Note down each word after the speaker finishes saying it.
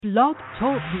Blog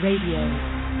Talk Radio.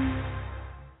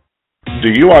 Do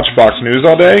you watch Fox News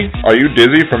all day? Are you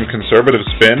dizzy from conservative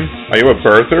spin? Are you a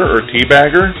birther or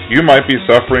teabagger? You might be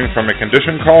suffering from a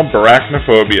condition called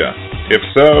arachnophobia. If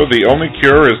so, the only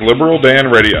cure is Liberal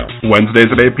Dan Radio. Wednesdays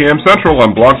at 8 p.m. Central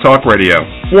on Blog Talk Radio.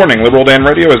 Warning, Liberal Dan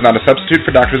Radio is not a substitute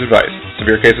for doctor's advice.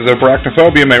 Severe cases of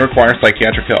arachnophobia may require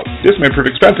psychiatric help. This may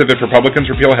prove expensive if Republicans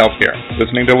repeal health care.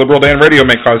 Listening to Liberal Dan Radio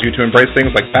may cause you to embrace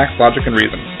things like facts, logic, and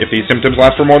reason. If these symptoms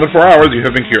last for more than 4 hours, you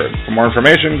have been cured. For more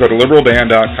information, go to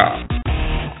liberaldan.com.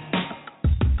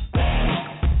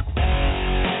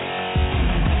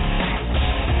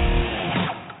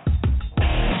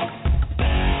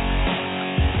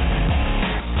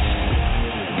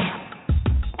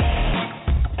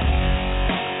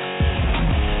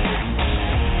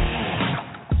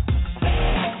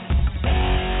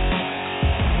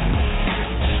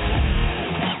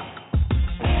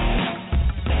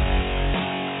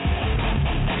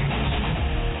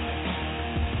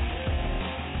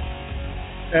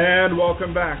 And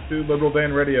welcome back to Liberal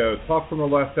Dan Radio. Talk from the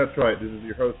left, that's right. This is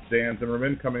your host, Dan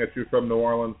Zimmerman, coming at you from New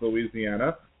Orleans,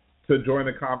 Louisiana. To join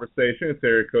the conversation, it's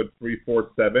area code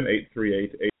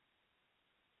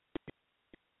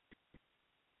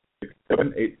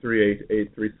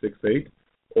 347-838-8368,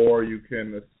 or you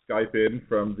can Skype in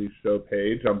from the show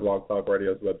page on Blog Talk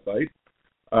Radio's website.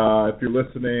 If you're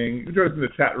listening, you can join us in the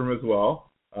chat room as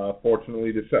well.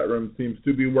 Fortunately, the chat room seems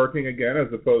to be working again as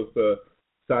opposed to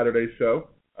Saturday's show,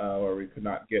 where we could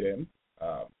not get in.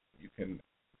 You can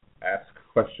ask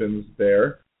questions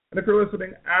there. And if you're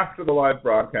listening after the live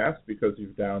broadcast, because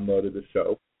you've downloaded the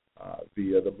show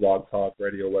via the Blog Talk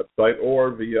Radio website or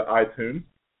via iTunes,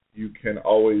 you can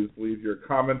always leave your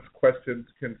comments, questions,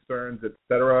 concerns,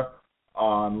 etc.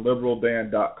 on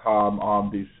liberaldan.com on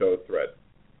the show thread.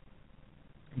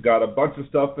 Got a bunch of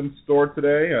stuff in store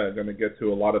today. I'm going to get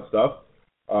to a lot of stuff.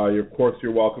 Of course,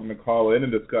 you're welcome to call in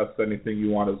and discuss anything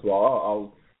you want as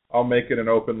well. I'll make it an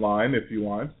open line if you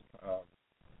want.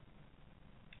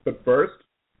 But first,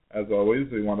 as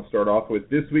always, we want to start off with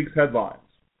this week's headlines.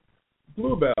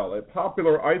 Bluebell, a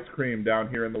popular ice cream down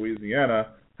here in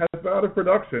Louisiana, has been out of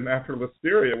production after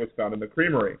listeria was found in the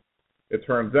creamery. It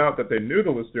turns out that they knew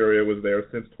the listeria was there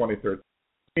since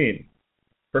 2013.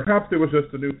 Perhaps it was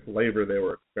just a new flavor they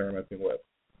were experimenting with.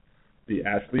 The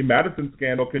Ashley Madison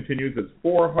scandal continues as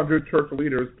 400 church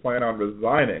leaders plan on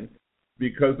resigning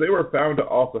because they were found to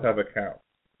also have accounts.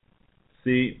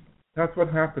 See, that's what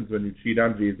happens when you cheat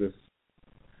on Jesus.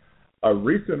 A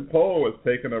recent poll was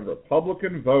taken of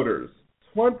Republican voters.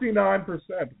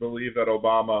 29% believe that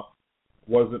Obama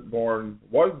was born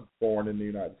in the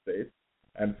United States,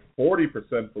 and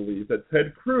 40% believe that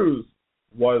Ted Cruz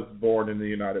was born in the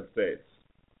United States.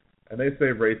 And they say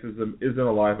racism isn't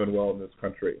alive and well in this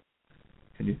country.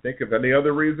 Can you think of any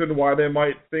other reason why they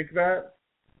might think that?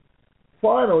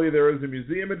 Finally, there is a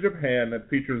museum in Japan that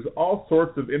features all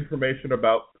sorts of information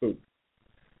about poop.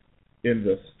 In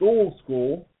the stool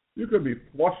school, you can be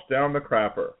flushed down the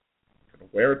crapper. You can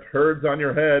wear turds on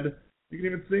your head. You can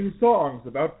even sing songs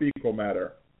about fecal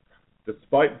matter.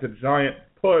 Despite the giant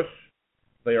push,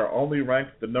 they are only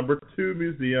ranked the number 2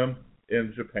 museum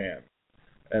in Japan.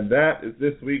 And that is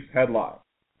this week's headline.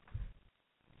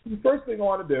 The first thing I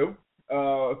want to do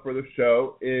for the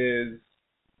show is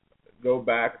go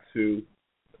back to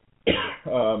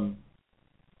a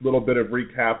little bit of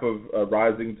recap of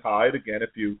Rising Tide. Again,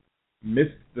 if you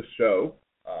missed the show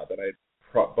that I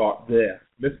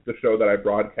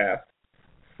broadcast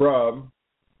from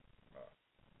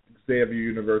Xavier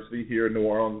University here in New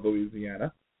Orleans,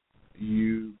 Louisiana,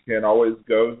 you can always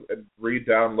go and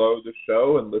re-download the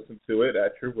show and listen to it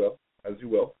at your will, as you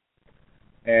will.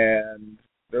 And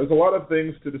there's a lot of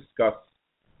things to discuss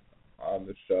on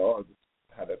the show. I just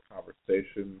had a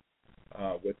conversation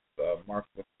with Mark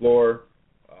LaFleur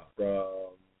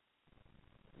from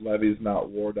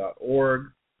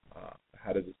leviesnotwar.org.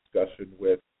 Had a discussion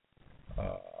with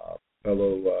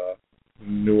fellow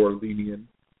New Orleanian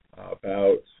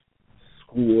about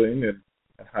schooling and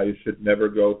how you should never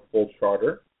go full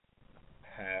charter.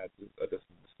 Had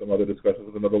some other discussions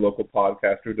with another local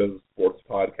podcaster who does a sports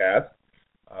podcast.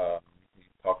 He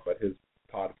talked about his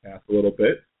podcast a little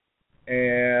bit.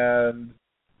 And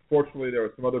fortunately, there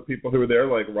were some other people who were there,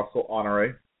 like Russell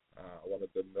Honore, one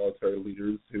of the military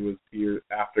leaders who was here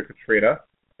after Katrina,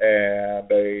 and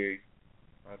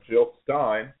Jill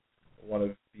Stein, one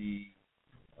of the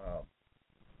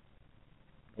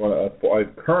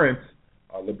current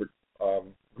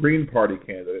Green Party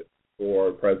candidate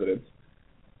for president.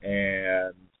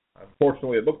 And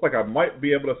unfortunately, it looks like I might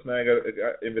be able to snag an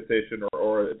invitation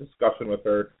or a discussion with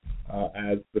her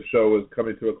as the show was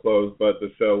coming to a close, but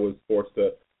the show was forced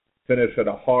to finish at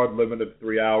a hard limit of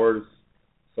 3 hours,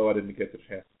 so I didn't get the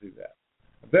chance to do that.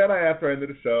 Then, after I ended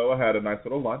the show, I had a nice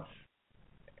little lunch.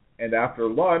 And after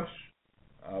lunch,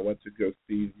 I went to go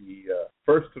see the,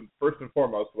 first and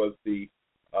foremost was the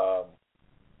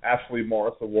Ashley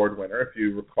Morris Award winner. If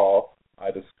you recall,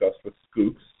 I discussed with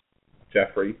Scoops,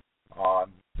 Jeffrey,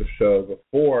 on the show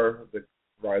before the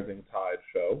Rising Tide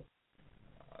show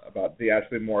about the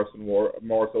Ashley Morris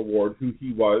Award, who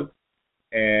he was,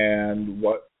 and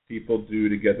what people do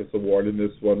to get this award. And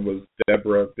this one was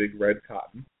Deborah Big Red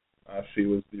Cotton. She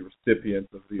was the recipient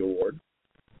of the award.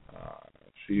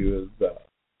 She was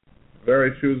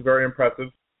very impressive.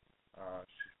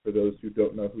 For those who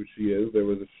don't know who she is, there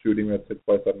was a shooting that took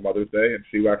place on Mother's Day, and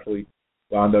she actually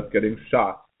wound up getting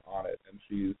shot on it. And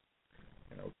she's,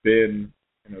 been,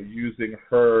 using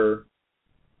her.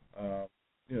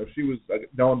 She was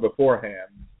known beforehand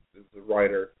as a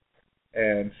writer,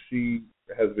 and she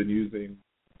has been using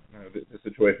the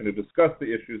situation to discuss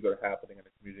the issues that are happening in the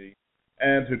community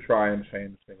and to try and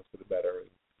change things for the better.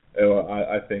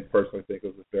 I personally think it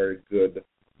was a very good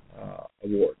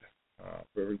award,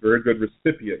 very good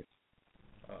recipient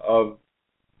of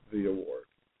the award.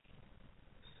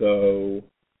 So,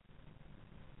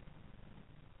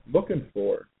 looking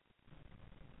for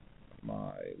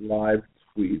my live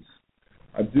tweets.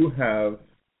 I do have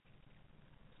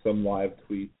some live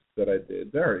tweets that I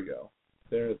did. There we go.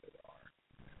 There they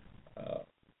are.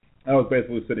 I was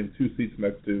basically sitting 2 seats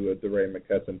next to Deray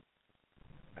Mckesson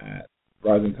at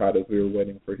Rising Tide as we were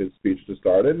waiting for his speech to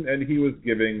start, and he was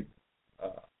giving.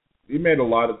 He made a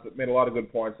lot of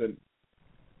good points, and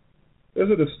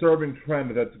there's a disturbing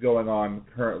trend that's going on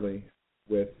currently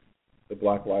with the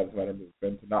Black Lives Matter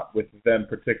movement. Not with them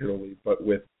particularly, but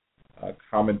with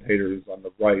commentators on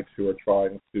the right who are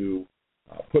trying to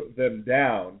put them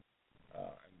down.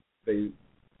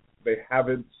 They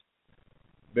haven't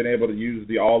been able to use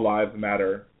the All Lives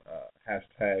Matter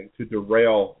hashtag to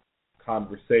derail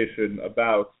conversation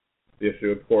about the issue.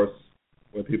 Of course,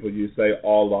 when people say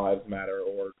All Lives Matter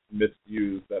or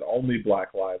misuse that only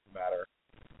Black Lives Matter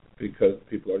because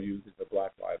people are using the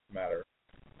Black Lives Matter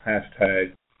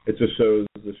hashtag, it just shows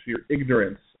the sheer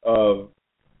ignorance of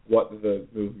what the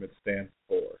movement stands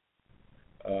for.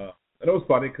 And it was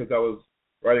funny because I was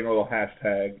writing a little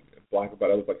hashtag black about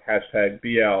it. It was like hashtag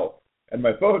BL, and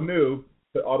my phone knew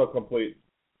to autocomplete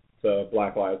to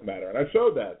Black Lives Matter, and I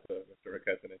showed that to Mr.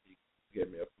 Mckesson, and he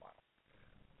gave me a smile.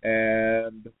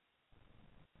 And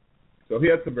so he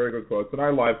had some very good quotes, and I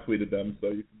live tweeted them, so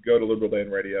you can go to Liberal Dan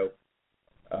Radio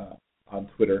on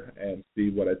Twitter and see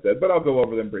what I said, but I'll go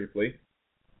over them briefly.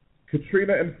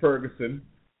 Katrina and Ferguson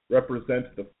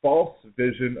represent the false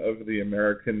vision of the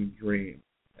American dream.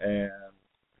 And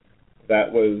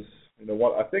that was,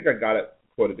 what I think I got it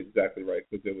quoted exactly right,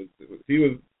 because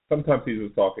sometimes he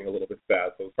was talking a little bit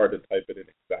fast, so it was hard to type it in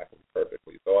exactly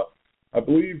perfectly. So I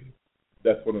believe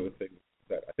that's one of the things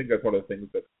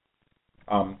that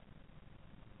I'm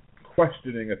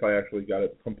questioning if I actually got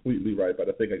it completely right, but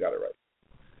I think I got it right.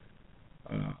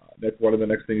 One of the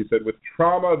next things he said, with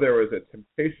trauma, there is a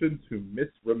temptation to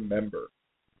misremember.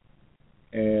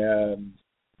 And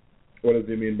what does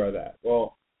he mean by that?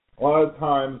 Well, a lot of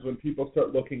times when people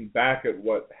start looking back at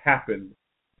what happened,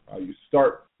 you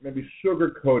start maybe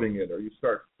sugarcoating it, or you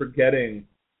start forgetting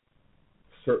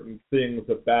certain things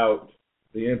about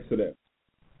the incident,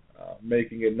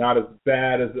 making it not as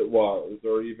bad as it was,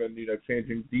 or even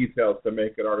changing details to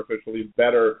make it artificially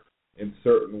better in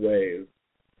certain ways.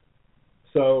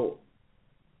 So,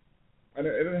 and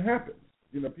it happens.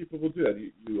 People will do that.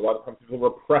 A lot of times people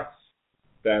repress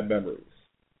bad memories,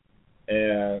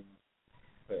 and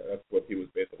that's what he was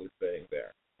basically saying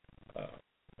there.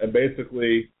 And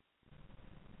basically,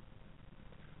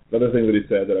 another thing that he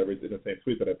said that I read in the same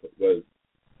tweet that I put was,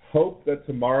 hope that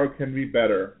tomorrow can be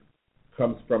better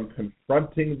comes from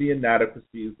confronting the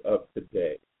inadequacies of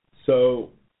today.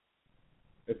 So,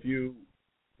 if you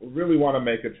really want to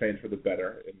make a change for the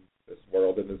better in this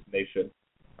world, in this nation,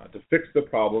 to fix the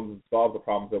problems and solve the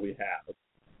problems that we have,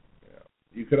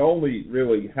 you can only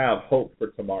really have hope for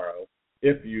tomorrow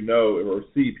if you know or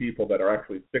see people that are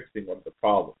actually fixing one of the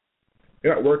problems. If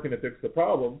you're not working to fix the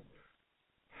problem,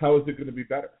 how is it going to be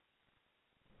better?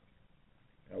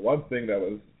 One thing that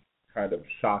was kind of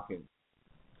shocking,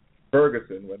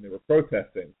 Ferguson, when they were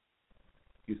protesting,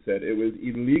 he said it was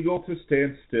illegal to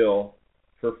stand still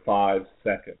for 5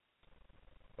 seconds.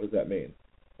 What does that mean?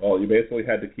 Well, you basically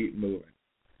had to keep moving.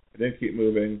 If you didn't keep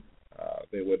moving,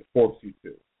 they would force you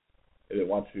to. They didn't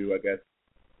want you, I guess,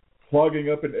 clogging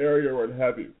up an area or what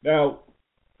have you. Now,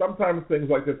 sometimes things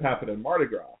like this happen in Mardi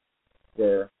Gras,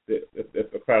 where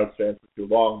if the crowd stands for too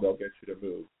long, they'll get you to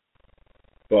move.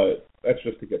 But That's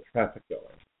just to get traffic going.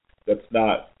 That's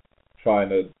not trying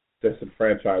to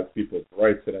disenfranchise people's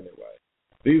rights in any way.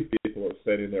 These people are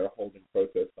standing there holding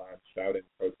protest signs, shouting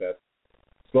protest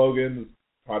slogans,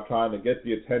 trying to get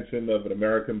the attention of an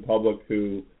American public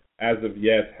who, as of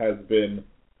yet, has been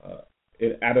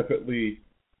inadequately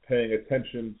paying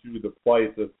attention to the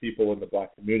plight of people in the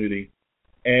black community.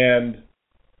 And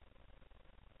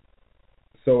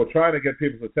so we're trying to get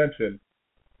people's attention.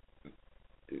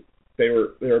 They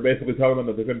were basically telling them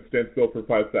that they couldn't stand still for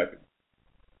 5 seconds.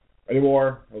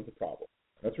 Anymore, that was a problem.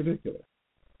 That's ridiculous.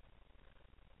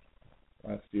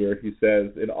 Last year, he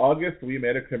says, in August, we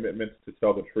made a commitment to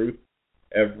tell the truth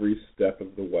every step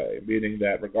of the way, meaning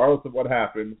that regardless of what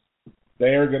happens,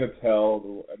 they are going to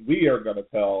tell, and we are going to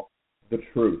tell the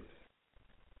truth.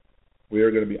 We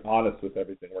are going to be honest with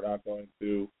everything. We're not going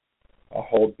to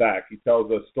hold back. He tells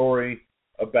a story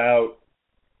about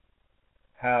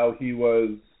how he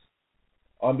was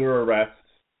under arrest,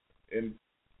 in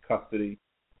custody,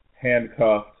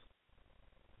 handcuffed,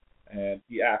 and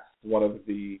he asked one of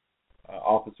the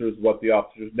officers what the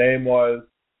officer's name was.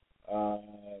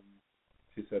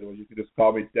 She said, well, you can just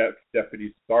call me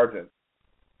Deputy Sergeant.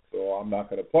 So I'm not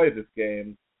going to play this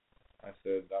game. I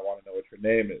said, I want to know what your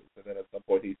name is. And then at some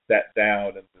point he sat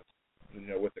down and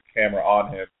just, with the camera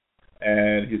on him.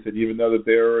 And he said, even though that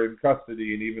they were in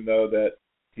custody and even though that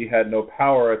he had no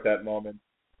power at that moment,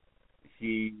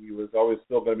 he was always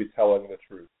still going to be telling the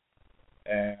truth.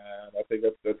 And I think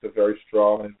that's a very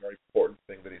strong and very important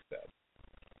thing that he said.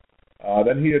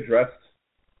 Then he addressed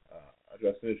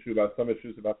some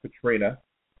issues about Katrina.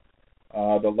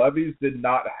 The levees did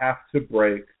not have to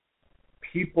break.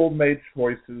 People made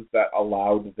choices that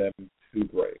allowed them to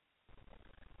break.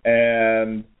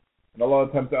 And a lot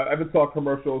of times, I even saw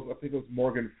commercials, I think it was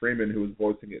Morgan Freeman who was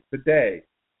voicing it today.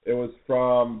 It was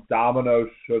from Domino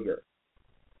Sugar.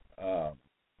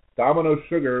 Domino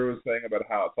Sugar was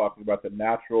talking about the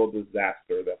natural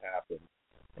disaster that happened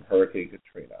from Hurricane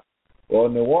Katrina. Well,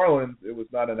 in New Orleans, it was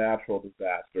not a natural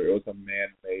disaster. It was a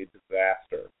man-made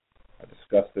disaster. I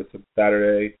discussed this on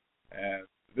Saturday, and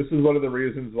this is one of the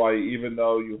reasons why, even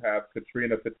though you have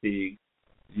Katrina fatigue,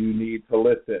 you need to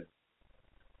listen.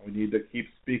 We need to keep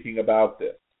speaking about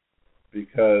this,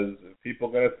 because if people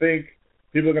are going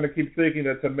to keep thinking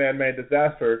that it's a man-made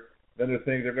disaster, then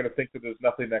they're going to think that there's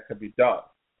nothing that can be done.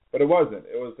 But it wasn't.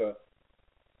 It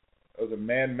was a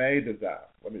man-made disaster.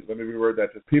 Let me reword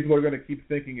that. Just people are going to keep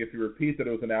thinking, if you repeat that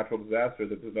it was a natural disaster,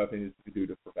 that there's nothing you can do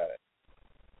to prevent it.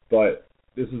 But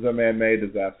this is a man-made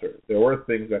disaster. There were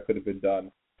things that could have been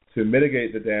done to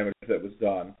mitigate the damage that was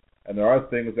done, and there are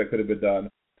things that could have been done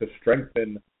to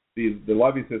strengthen the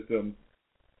levee system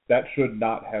that should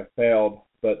not have failed,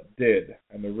 but did.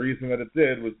 And the reason that it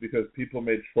did was because people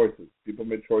made choices. People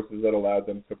made choices that allowed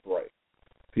them to break.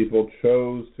 People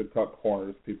chose to cut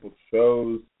corners. People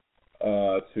chose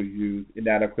to use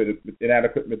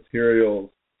inadequate materials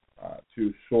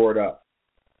to shore it up.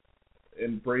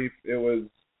 In brief, it was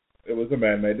a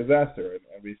man-made disaster,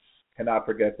 and we cannot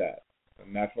forget that.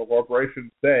 And national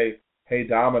corporations say, hey,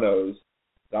 Domino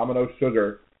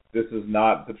Sugar, this is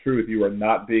not the truth. You are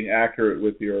not being accurate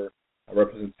with your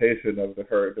representation of the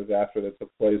hurricane disaster that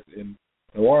took place in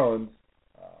New Orleans.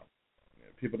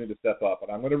 People need to step up,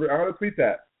 and I'm going to tweet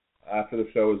that after the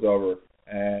show is over,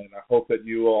 and I hope that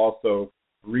you will also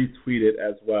retweet it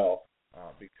as well,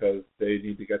 because they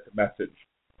need to get the message.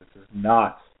 This is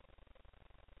not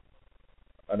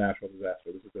a natural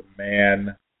disaster. This is a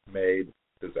man-made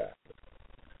disaster.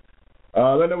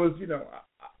 Then it was,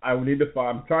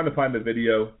 I'm trying to find the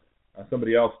video.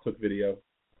 Somebody else took video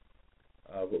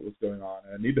of what was going on,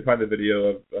 and I need to find the video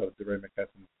of Deray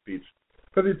Mckesson's speech,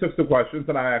 because he took some questions,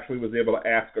 and I actually was able to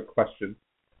ask a question.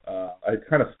 I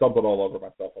kind of stumbled all over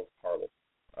myself. It was horrible.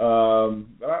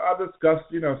 I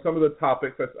discussed, some of the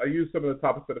topics. I used some of the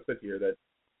topics that I said here that,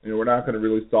 we're not going to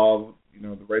really solve,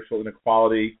 the racial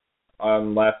inequality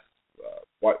unless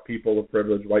white people of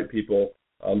privilege, white people,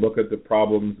 look at the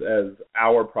problems as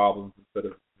our problems instead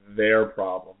of their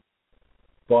problems.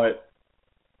 But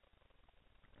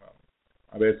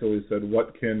I basically said,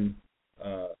 what can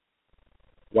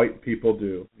white people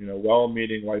do?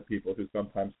 Well-meaning white people who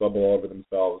sometimes stumble over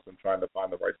themselves and trying to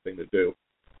find the right thing to do.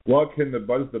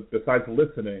 Besides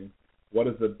listening, what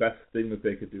is the best thing that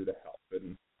they could do to help?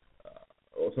 And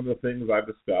some of the things I've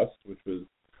discussed, which was,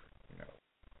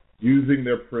 using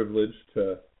their privilege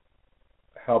to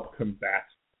help combat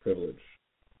privilege,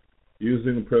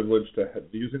 using privilege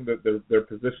using their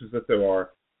positions that there are,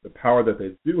 the power that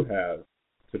they do have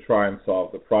to try and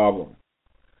solve the problem.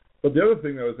 But the other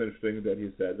thing that was interesting that he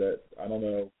said that, I don't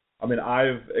know,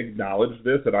 I've acknowledged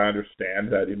this, and I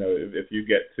understand that, if you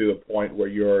get to a point where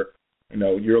you're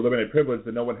you're eliminating privilege,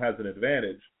 then no one has an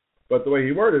advantage. But the way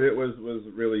he worded it was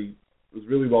really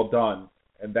well done,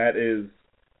 and that is,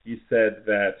 he said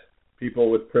that people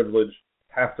with privilege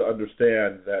have to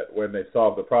understand that when they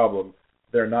solve the problem,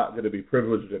 they're not going to be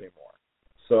privileged anymore.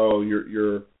 So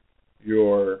your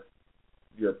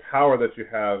power that you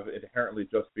have inherently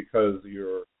just because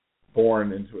you're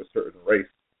born into a certain race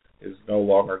is no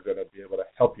longer going to be able to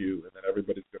help you, and then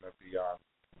everybody's going to be on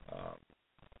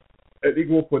at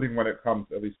equal footing when it comes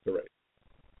at least to race.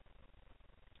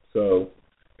 So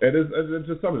it's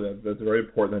just something that's very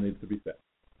important that needs to be said.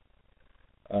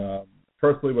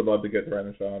 Personally, would love to get Deray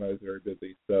Mckesson. I know he's very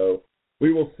busy, so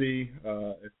we will see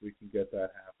if we can get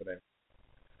that happening.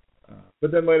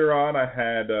 But then later on, I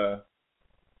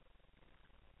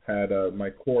had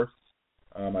my course,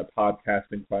 my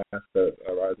podcasting class at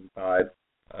Rising Tide,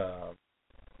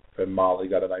 and Molly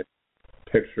got a nice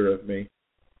picture of me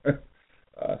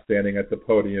standing at the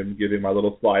podium giving my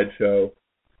little slideshow,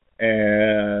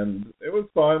 and it was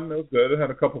fun. It was good. I had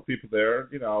a couple people there.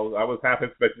 I was half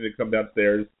expecting to come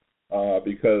downstairs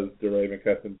because Deray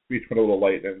Mckesson's speech went a little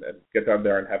late and get down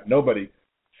there and have nobody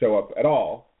show up at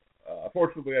all.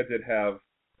 Fortunately, I did have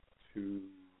 2,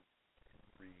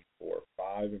 3, 4,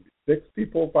 5, maybe 6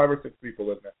 people, 5 or 6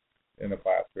 people in the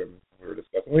classroom we were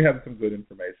discussing. We had some good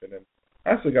information and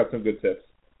actually got some good tips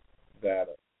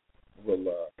that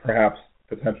will perhaps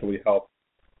potentially help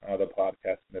the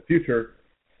podcast in the future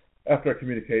after I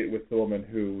communicate with the woman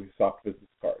who swapped business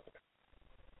cards.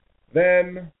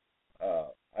 Then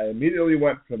I immediately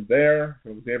went from there,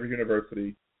 from Xavier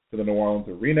University, to the New Orleans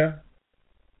Arena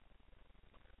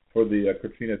for the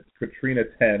Katrina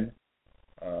 10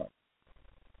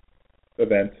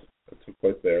 event that took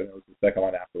place there. That was the second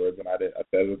line afterwards, and I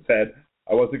said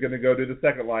I wasn't going to go do the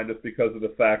second line just because of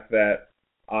the fact that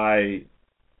I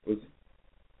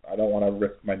don't want to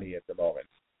risk my knee at the moment.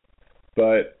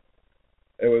 But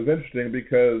it was interesting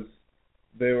because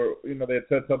they had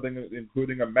said something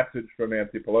including a message from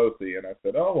Nancy Pelosi, and I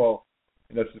said, oh well,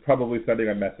 she's probably sending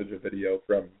a message, a video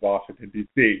from Washington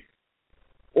D.C.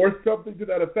 or something to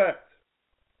that effect.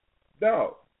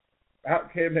 No,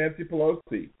 out came Nancy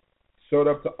Pelosi, showed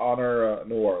up to honor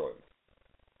New Orleans,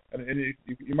 and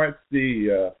you might see,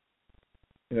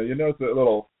 you notice a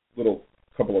little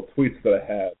couple of tweets that I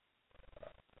had.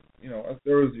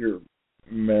 There was your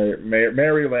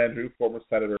Mary Landrieu, former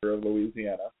senator of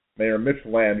Louisiana, Mayor Mitch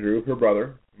Landrieu, her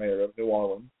brother, mayor of New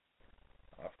Orleans.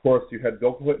 Of course, you had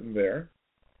Bill Clinton there.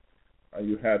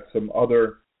 You had some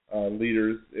other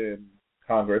leaders in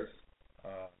Congress.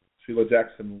 Sheila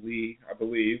Jackson Lee, I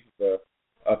believe, a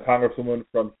congresswoman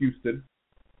from Houston,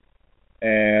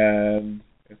 and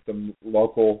some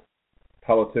local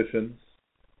politicians,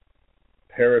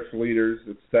 parish leaders,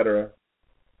 etc.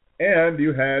 And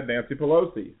you had Nancy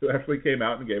Pelosi, who actually came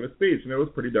out and gave a speech, and it was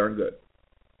pretty darn good.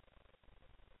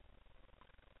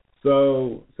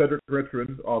 So Cedric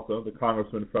Richmond, also the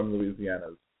congressman from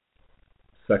Louisiana's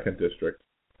 2nd District,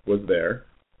 was there,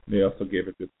 and he also gave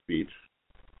a good speech.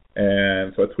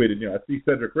 And so I tweeted, I see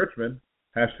Cedric Richmond,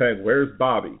 hashtag where's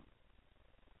Bobby?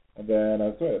 And then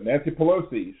I said, Nancy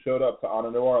Pelosi showed up to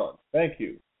honor New Orleans. Thank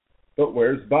you. But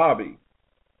where's Bobby?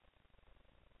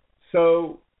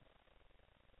 So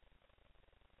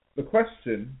the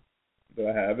question that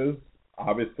I have is,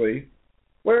 obviously,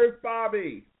 where's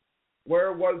Bobby?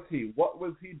 Where was he? What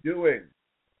was he doing?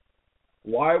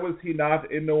 Why was he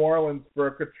not in New Orleans for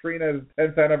Katrina's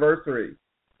 10th anniversary?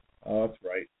 Oh, that's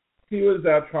right. He was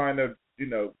out trying to,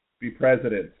 be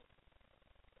president,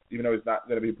 even though he's not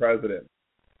going to be president.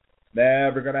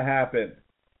 Never going to happen.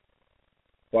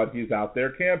 But he's out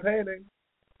there campaigning,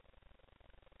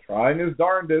 trying his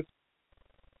darndest.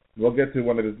 We'll get to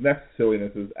one of his next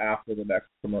sillinesses after the next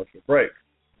commercial break.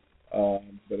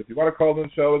 But if you want to call in the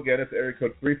show, again, it's area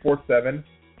code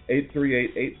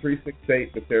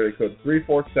 347-838-8368. It's area code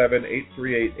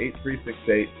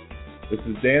 347-838-8368. This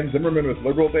is Dan Zimmerman with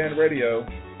Liberal Dan Radio.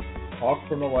 Talk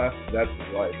from the left, that's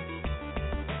right.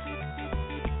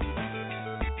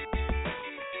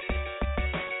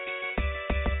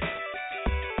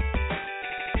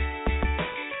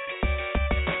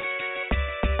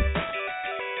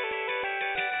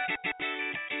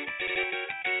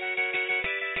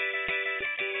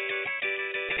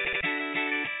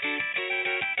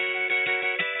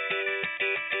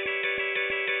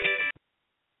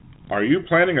 Are you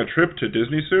planning a trip to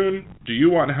Disney soon? Do you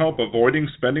want help avoiding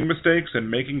spending mistakes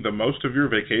and making the most of your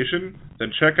vacation?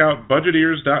 Then check out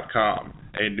Budgeteers.com,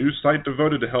 a new site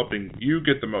devoted to helping you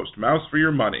get the most mouse for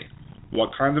your money.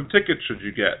 What kinds of tickets should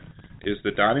you get? Is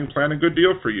the dining plan a good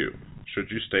deal for you?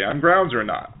 Should you stay on grounds or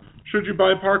not? Should you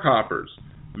buy park hoppers?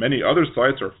 Many other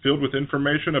sites are filled with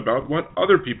information about what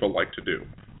other people like to do,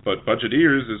 but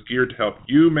Budgeteers is geared to help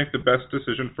you make the best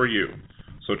decision for you.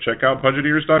 So check out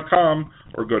Budgeteers.com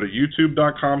or go to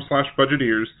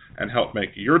YouTube.com/Budgeteers and help make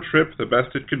your trip the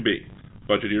best it can be.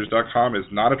 Budgeteers.com is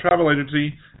not a travel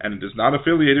agency, and it is not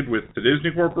affiliated with the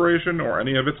Disney Corporation or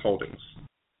any of its holdings.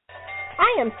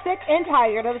 I am sick and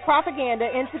tired of the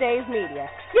propaganda in today's media.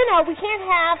 You know, we can't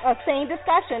have a sane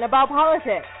discussion about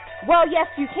politics. Well, yes,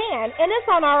 you can, and it's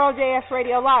on ROJS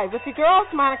Radio Live with your girls,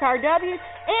 Monica R.W.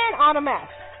 and Autumn S.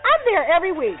 I'm there every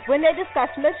week when they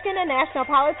discuss Michigan and national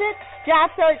politics,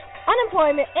 job search,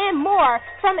 unemployment, and more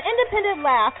from an independent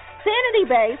laugh,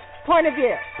 sanity-based point of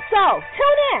view. So,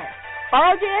 tune in.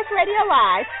 ROJS Radio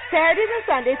Live, Saturdays and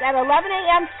Sundays at 11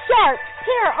 a.m. sharp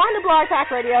here on the Blog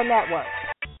Talk Radio Network.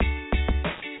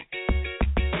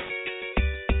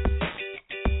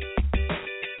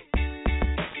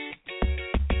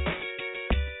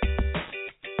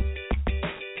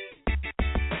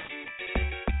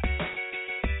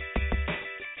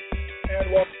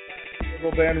 And welcome to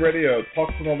Liberal Dan Radio. Talk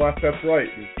from the left, that's right.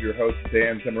 This is your host,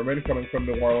 Dan Zimmerman, coming from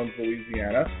New Orleans,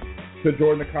 Louisiana. To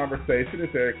join the conversation,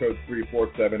 it's area code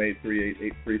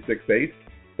 347-838-8368.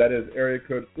 That is area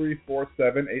code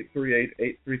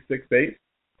 347-838-8368.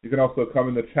 You can also come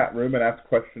in the chat room and ask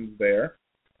questions there.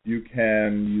 You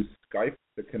can use Skype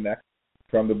to connect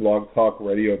from the Blog Talk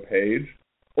Radio page.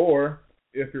 Or,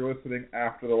 if you're listening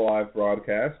after the live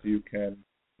broadcast, you can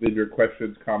leave your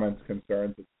questions, comments,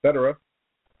 concerns, etc.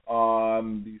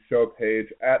 on the show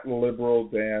page at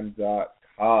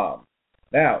liberaldan.com.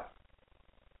 Now,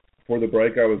 before the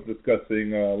break, I was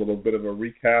discussing a little bit of a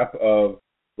recap of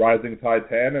Rising Tide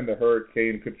 10 and the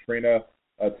Hurricane Katrina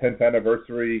 10th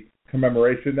anniversary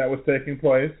commemoration that was taking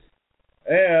place.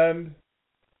 And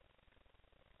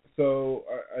so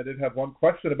I did have one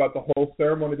question about the whole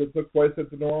ceremony that took place at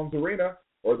the New Orleans Arena,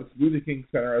 or the Smoothie King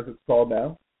Center as it's called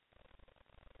now.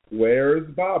 Where's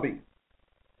Bobby?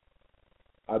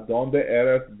 ¿Adonde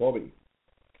eres Bobby?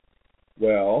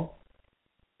 Well,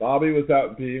 Bobby was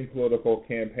out being political,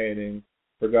 campaigning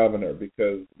for governor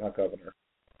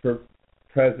for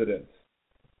president.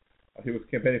 He was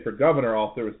campaigning for governor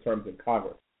all through his terms in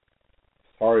Congress.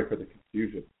 Sorry for the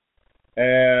confusion.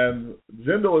 And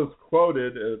Jindal is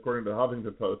quoted, according to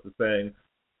Huffington Post, as saying,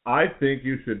 "I think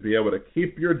you should be able to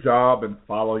keep your job and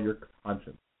follow your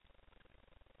conscience."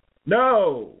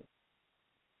 No,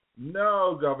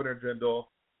 Governor Jindal,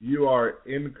 you are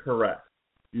incorrect.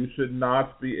 You should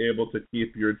not be able to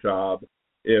keep your job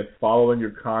if following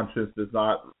your conscience does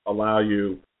not allow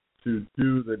you to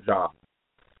do the job.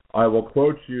 I will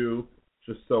quote you,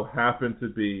 just so happen to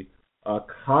be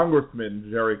Congressman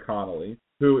Jerry Connolly,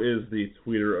 who is the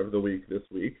tweeter of the week this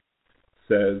week,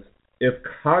 says, "If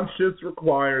conscience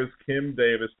requires Kim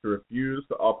Davis to refuse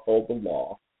to uphold the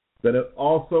law, then it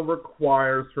also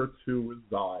requires her to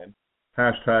resign.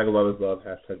 Hashtag love is love,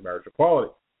 hashtag marriage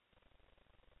equality."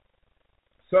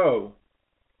 So,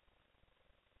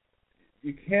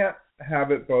 you can't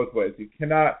have it both ways. You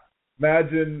cannot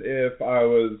imagine if I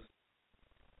was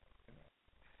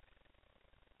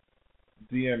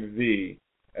DMV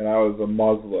and I was a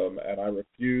Muslim and I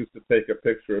refused to take a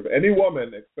picture of any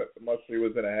woman except unless she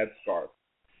was in a headscarf,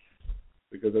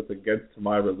 because it's against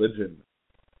my religion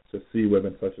to see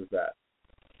women such as that.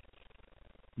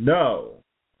 No,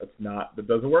 that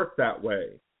doesn't work that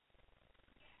way.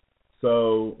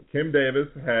 So Kim Davis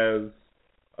has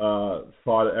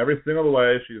fought every single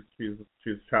way. She's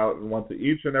challenged, went to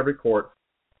each and every court,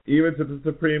 even to the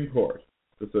Supreme Court.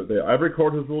 Every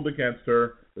court has ruled against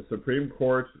her. The Supreme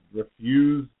Court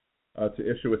refused to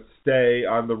issue a stay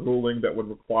on the ruling that would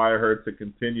require her to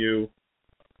continue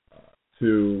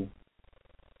to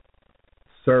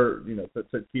serve,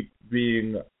 to keep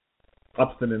being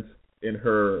obstinate in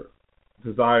her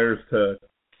desires to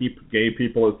keep gay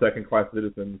people as second-class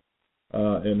citizens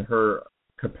in her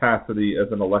capacity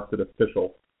as an elected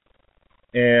official.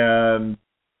 And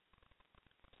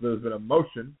there's been a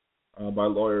motion by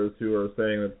lawyers who are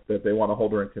saying that they want to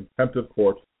hold her in contempt of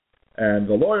court. And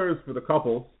the lawyers for the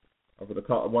couples,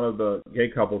 one of the gay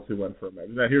couples who went for a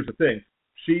marriage. Now, here's the thing.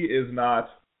 She is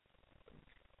not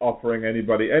offering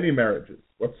anybody any marriages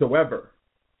whatsoever.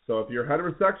 So if you're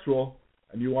heterosexual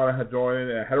and you want to join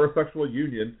a heterosexual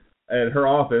union at her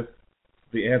office,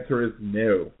 the answer is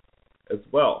no as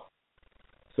well.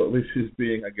 So at least she's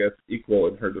being, I guess, equal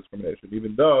in her discrimination,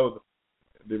 even though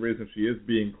the reason she is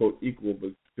being, quote, equal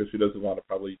is because she doesn't want to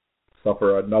probably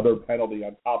suffer another penalty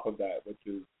on top of that, which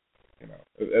is,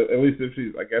 at least if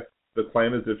she's, I guess the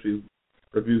claim is if she's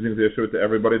refusing to issue it to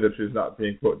everybody, that she's not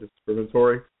being, quote,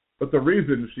 discriminatory. But the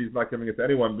reason she's not giving it to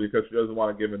anyone because she doesn't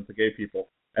want to give it to gay people.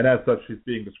 and as such, she's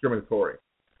being discriminatory.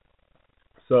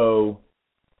 So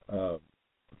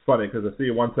it's funny because I see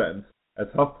in one sentence, as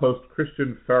HuffPost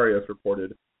Christian Farias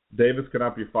reported, Davis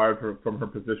cannot be fired from her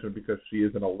position because she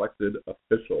is an elected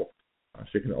official.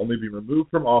 She can only be removed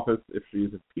from office if she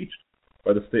is impeached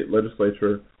by the state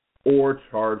legislature or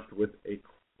charged with a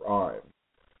crime.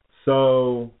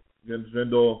 So,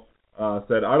 Jindal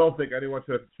said, I don't think anyone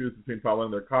should have to choose between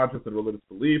following their conscience and religious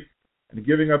beliefs and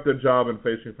giving up their job and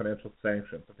facing financial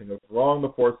sanctions. I think it's wrong to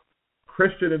force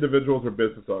Christian individuals or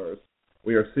business owners.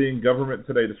 We are seeing government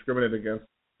today discriminate against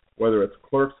whether it's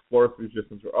clerks, florists,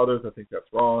 musicians, or others. I think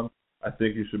that's wrong. I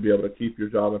think you should be able to keep your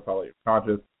job and follow your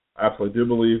conscience. I absolutely do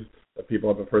believe that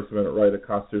people have a First Amendment right, a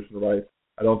constitutional right.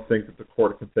 I don't think that the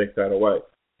court can take that away.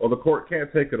 Well, the court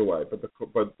can't take it away, but the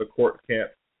court can't.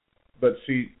 But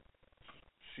she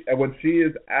when she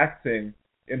is acting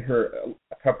in her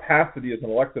capacity as an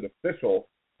elected official,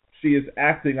 she is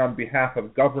acting on behalf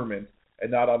of government and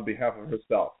not on behalf of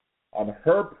herself. On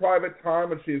her private time,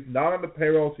 when she is not on the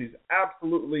payroll, she's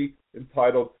absolutely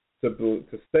entitled to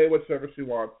say whatever she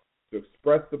wants, to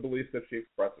express the beliefs that she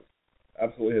expresses.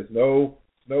 Absolutely has no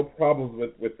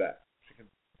problems with that. She can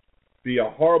be a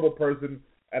horrible person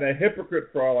and a hypocrite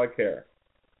for all I care.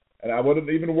 And I wouldn't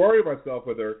even worry myself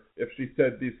with her if she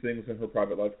said these things in her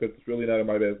private life, because it's really none of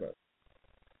my business.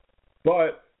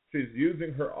 But she's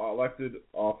using her elected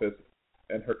office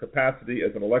and her capacity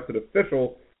as an elected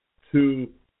official to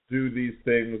do these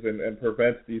things and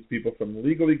prevent these people from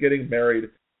legally getting married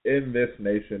in this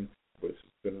nation, which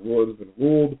has been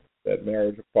ruled that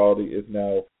marriage equality is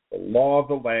now the law of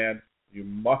the land. You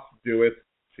must do it.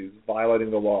 She's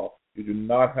violating the law. You do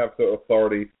not have the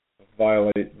authority to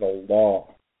violate the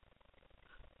law.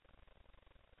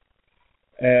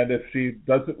 And if she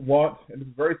doesn't want, and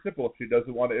it's very simple, if she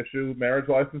doesn't want to issue marriage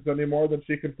license anymore, then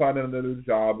she can find another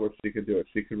job where she can do it.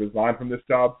 She can resign from this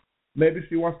job. Maybe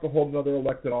she wants to hold another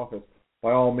elected office.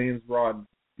 By all means, run.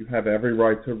 You have every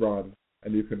right to run.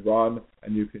 And you can run,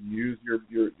 and you can use your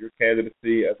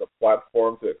candidacy as a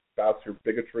platform to espouse your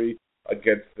bigotry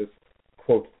against this,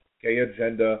 quote, gay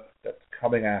agenda that's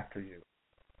coming after you.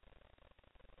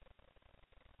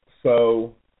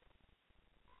 So,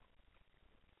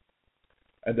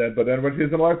 but then when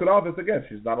she's in elected office, again,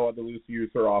 she's not allowed to use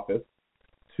her office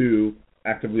to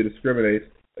actively discriminate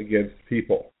against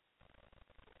people.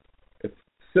 It's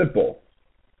simple.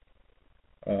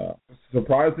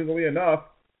 Surprisingly enough,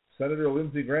 Senator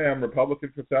Lindsey Graham,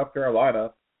 Republican from South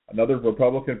Carolina, another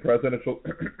Republican presidential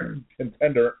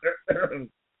contender.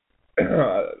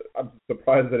 I'm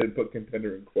surprised I didn't put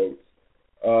contender in quotes.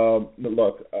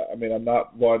 Look, I mean, I'm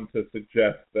not one to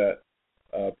suggest that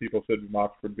people should in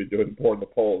Oxford be doing more in the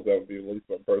polls. That would be at least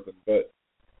one person. But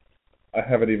I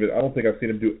don't think I've seen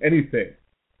him do anything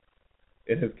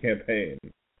in his campaign.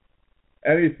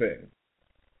 Anything.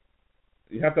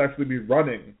 You have to actually be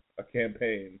running a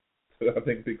campaign to, I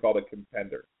think, be called a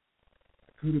contender.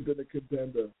 I could have been a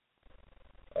contender.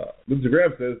 Lindsey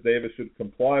Graham says Davis should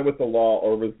comply with the law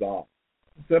or resign.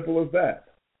 Simple as that.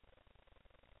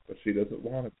 But she doesn't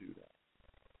want to do that.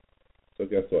 So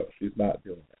guess what? She's not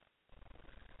doing that.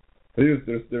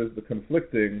 There's the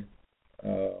conflicting.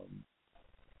 The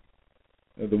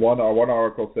one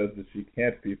article says that she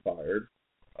can't be fired.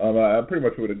 I pretty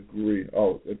much would agree.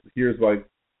 Here's why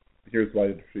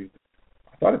she.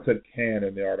 I thought it said can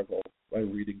in the article. My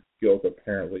reading skills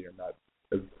apparently are not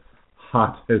as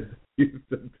hot as they used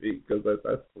to be, because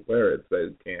I swear it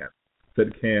said can. It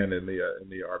said can in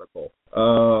the article,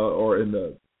 or in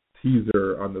the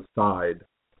teaser on the side.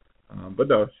 But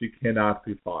no, she cannot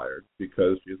be fired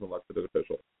because she's an elected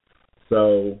official.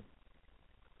 So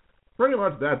pretty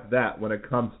much that's that when it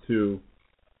comes to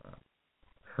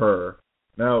her.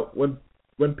 Now, when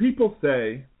people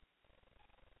say,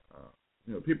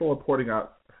 people are pointing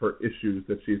out her issues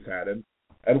that she's had,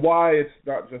 and why it's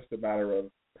not just a matter of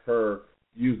her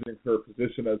using her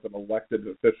position as an elected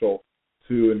official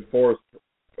to enforce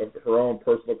her own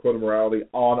personal code of morality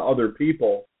on other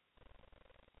people.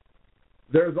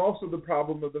 There's also the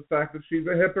problem of the fact that she's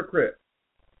a hypocrite.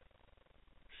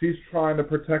 She's trying to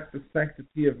protect the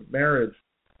sanctity of marriage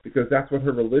because that's what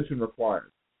her religion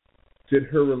requires. Did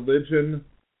her religion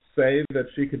say that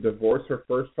she could divorce her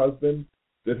first husband?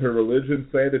 Did her religion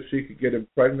say that she could get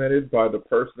impregnated by the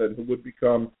person who would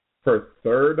become her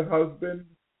third husband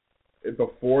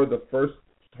before the first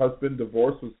husband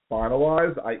divorce was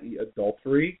finalized, i.e.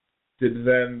 adultery? Did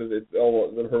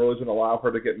her religion allow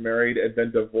her to get married and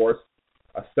then divorce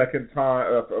a second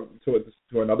time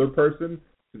to another person,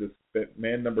 to this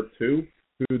man number 2,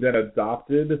 who then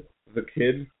adopted the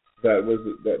kid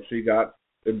that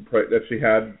she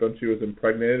had when she was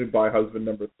impregnated by husband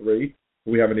number 3?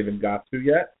 who we haven't even got to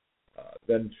yet.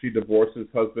 Then she divorces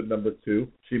husband number 2.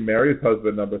 She marries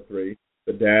husband number 3,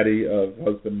 the daddy of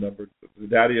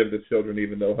the children,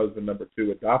 even though husband number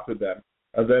 2 adopted them.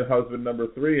 And then husband number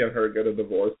 3 and her get a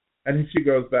divorce, and she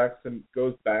goes back and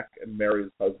marries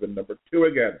husband number 2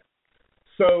 again.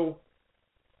 So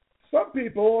some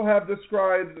people have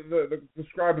described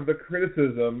the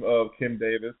criticism of Kim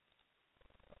Davis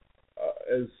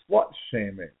as slut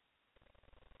shaming.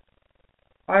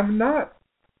 I'm not.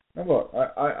 Now look,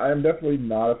 I am definitely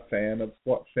not a fan of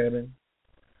slut shaming.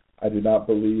 I do not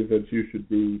believe that you should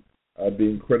be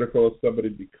being critical of somebody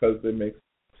because they make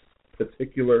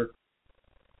particular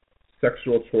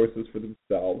sexual choices for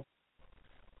themselves.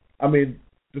 I mean,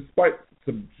 despite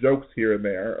some jokes here and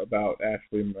there about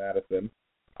Ashley Madison,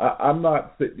 I'm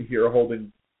not sitting here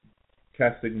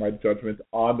casting my judgment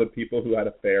on the people who had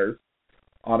affairs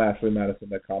on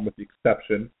AshleyMadison.com, with the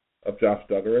exception of Josh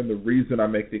Duggar. And the reason I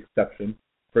make the exception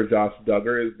for Josh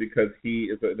Duggar is because he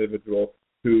is an individual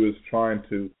who is trying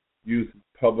to use his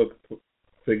public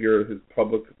figure, his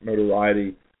public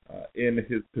notoriety in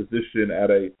his position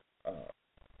at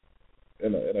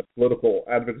in a political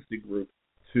advocacy group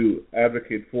to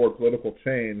advocate for political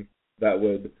change that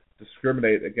would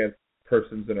discriminate against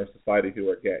persons in our society who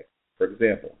are gay, for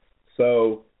example.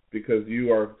 So, because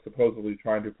you are supposedly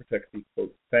trying to protect the,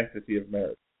 quote, sanctity of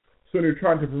marriage. So when you're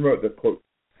trying to promote the, quote,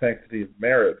 sanctity of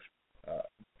marriage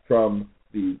from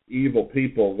the evil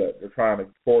people that are trying to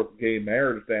force gay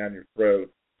marriage down your throat,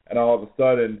 and all of a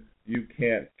sudden you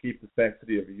can't keep the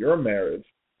sanctity of your marriage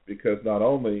because not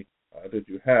only did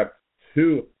you have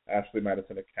 2 Ashley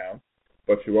Madison accounts,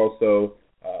 but you also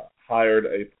hired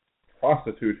a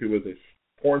prostitute who was a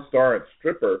porn star and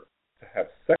stripper to have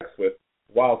sex with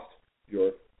whilst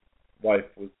your wife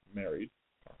was married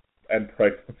and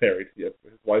married. Yes,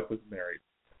 his wife was married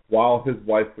while his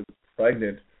wife was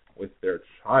pregnant with their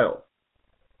child.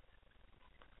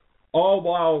 All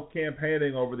while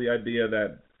campaigning over the idea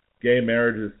that gay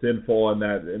marriage is sinful and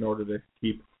that in order to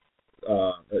keep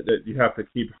that you have to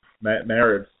keep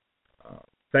marriage,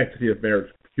 sanctity of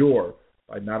marriage pure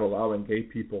by not allowing gay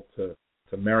people to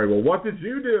marry. Well, what did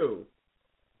you do,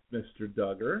 Mr.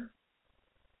 Duggar?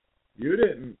 You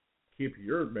didn't keep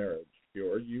your marriage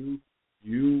pure. You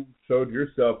showed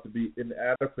yourself to be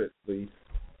inadequate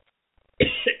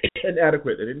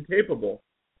and incapable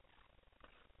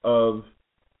of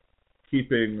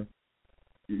keeping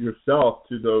yourself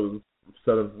to those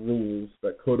set of rules,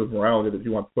 that code of morality that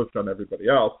you want pushed on everybody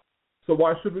else. So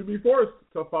why should we be forced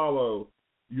to follow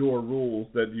your rules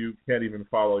that you can't even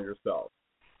follow yourself?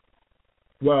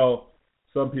 Well,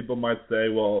 some people might say,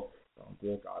 well,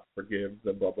 God forgives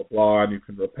and blah, blah, blah, and you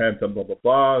can repent and blah, blah,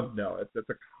 blah. No, it's a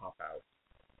cop-out.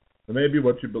 So maybe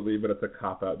what you believe in, it's a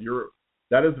cop-out.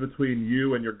 That is between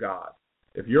you and your God.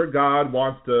 If your God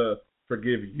wants to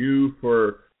forgive you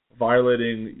for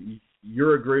violating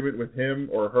your agreement with him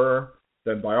or her,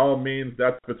 then by all means,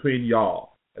 that's between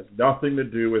y'all. It has nothing to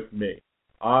do with me.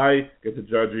 I get to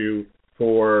judge you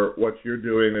for what you're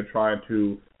doing and trying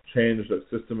to change the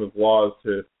system of laws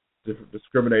to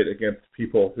discriminate against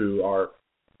people who are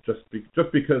just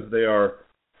because they are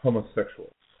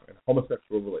homosexuals and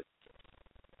homosexual relationships.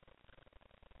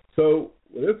 So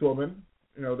with this woman,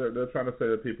 they're trying to say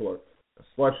that people are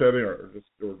slut shaming or just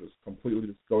completely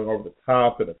just going over the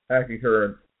top and attacking her,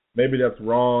 and maybe that's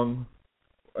wrong.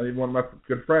 I mean, one of my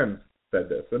good friends said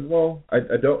this, and well, I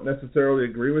don't necessarily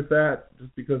agree with that,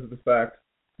 just because of the fact,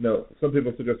 some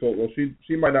people suggest, well,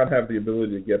 she might not have the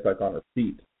ability to get back on her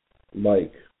feet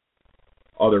like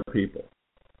other people.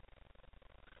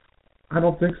 I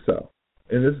don't think so.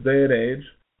 In this day and age,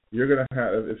 you're going to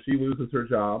have, if she loses her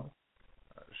job,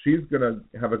 she's going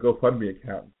to have a GoFundMe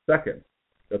account in seconds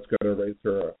that's going to raise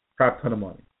her a crap ton of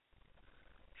money.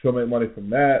 She'll make money from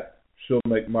that. She'll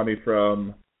make money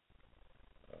from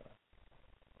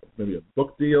maybe a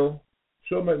book deal.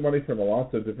 She'll make money from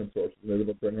lots of different sources. Maybe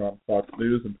they'll bring her on Fox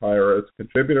News and hire her as a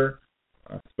contributor,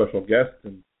 special guest,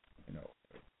 and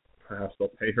perhaps they'll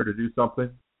pay her to do something.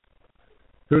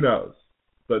 Who knows?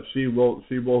 But she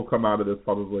will come out of this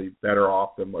probably better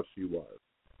off than what she was.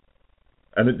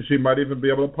 And she might even be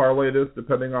able to parlay this,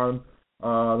 depending on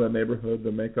the neighborhood,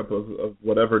 the makeup of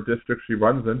whatever district she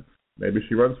runs in. Maybe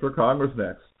she runs for Congress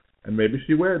next, and maybe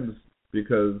she wins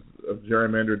because of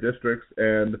gerrymandered districts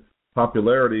and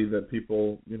popularity that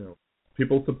people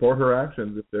support her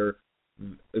actions if they're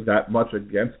that much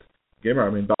against gay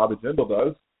marriage. I mean, Bobby Jindal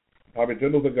does. Bobby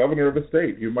Jindal's the governor of a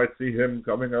state. You might see him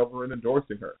coming over and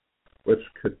endorsing her, which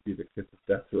could be the kiss of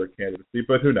death to her candidacy,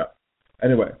 but who knows?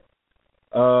 Anyway,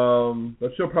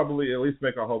 but she'll probably at least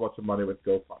make a whole bunch of money with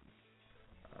GoFundMe.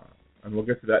 And we'll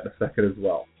get to that in a second as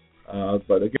well.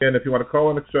 But again, if you want to call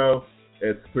in the show,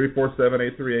 it's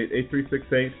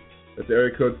 347-838-8368. That's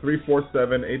area code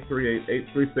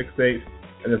 347-838-8368.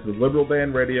 And this is Liberal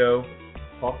Dan Radio.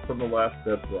 Talk from the left,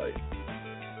 that's right.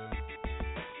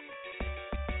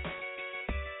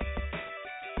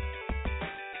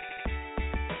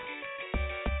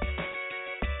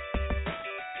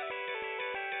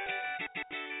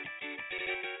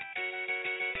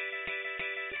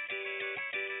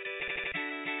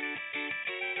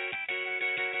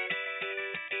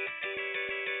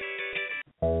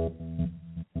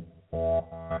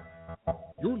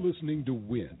 You're listening to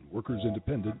WIN, Workers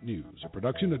Independent News, a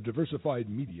production of Diversified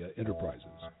Media Enterprises.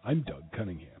 I'm Doug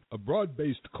Cunningham. A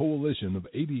broad-based coalition of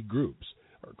 80 groups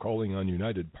are calling on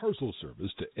United Parcel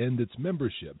Service to end its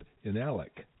membership in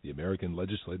ALEC, the American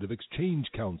Legislative Exchange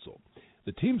Council.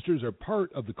 The Teamsters are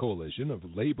part of the coalition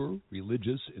of labor,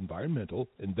 religious, environmental,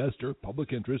 investor,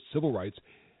 public interest, civil rights,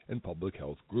 and public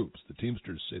health groups. The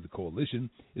Teamsters say the coalition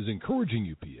is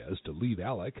encouraging UPS to leave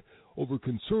ALEC over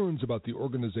concerns about the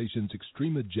organization's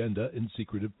extreme agenda and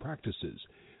secretive practices.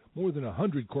 More than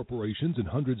 100 corporations and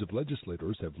hundreds of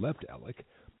legislators have left ALEC.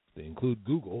 They include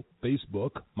Google,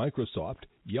 Facebook, Microsoft,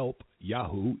 Yelp,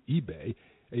 Yahoo, eBay,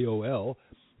 AOL,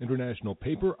 International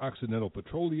Paper, Occidental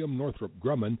Petroleum, Northrop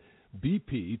Grumman,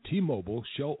 BP, T-Mobile,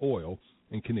 Shell Oil,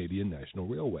 and Canadian National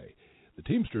Railway. The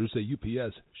Teamsters say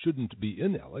UPS shouldn't be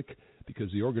in ALEC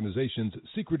because the organization's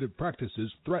secretive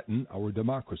practices threaten our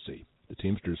democracy. The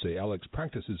Teamsters say ALEC's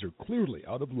practices are clearly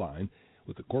out of line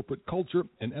with the corporate culture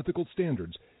and ethical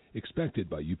standards expected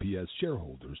by UPS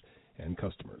shareholders and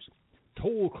customers.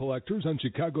 Toll collectors on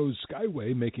Chicago's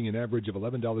Skyway, making an average of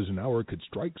 $11 an hour, could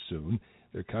strike soon.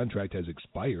 Their contract has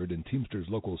expired, and Teamsters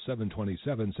Local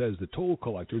 727 says the toll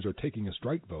collectors are taking a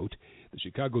strike vote. The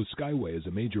Chicago Skyway is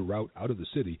a major route out of the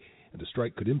city, and a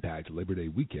strike could impact Labor Day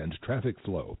weekend traffic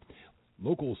flow.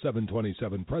 Local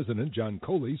 727 President John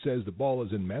Coley says the ball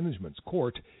is in management's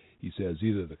court. He says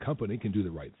either the company can do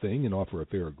the right thing and offer a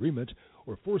fair agreement,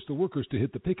 or force the workers to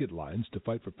hit the picket lines to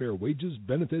fight for fair wages,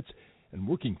 benefits, and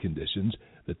working conditions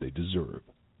that they deserve.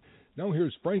 Now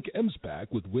here's Frank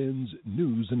Emspak with WIN's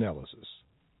news analysis.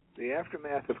 The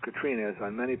aftermath of Katrina is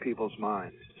on many people's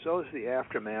minds. So is the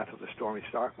aftermath of the stormy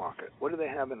stock market. What do they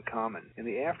have in common? In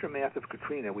the aftermath of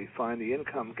Katrina, we find the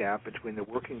income gap between the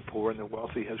working poor and the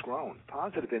wealthy has grown.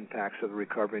 Positive impacts of the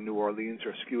recovery in New Orleans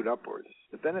are skewed upwards.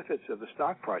 The benefits of the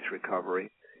stock price recovery,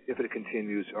 if it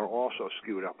continues, are also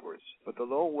skewed upwards. But the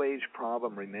low wage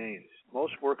problem remains.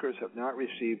 Most workers have not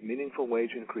received meaningful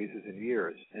wage increases in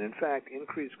years, and in fact,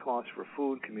 increased costs for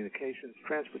food, communications,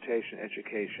 transportation,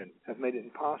 education have made it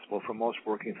impossible for most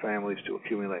working families to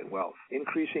accumulate wealth.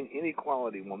 Increasing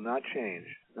inequality will not change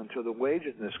until the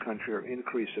wages in this country are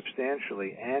increased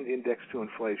substantially and indexed to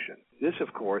inflation. This,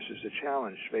 of course, is the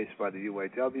challenge faced by the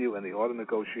UAW and the auto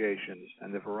negotiations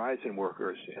and the Verizon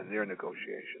workers in their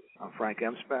negotiations. I'm Frank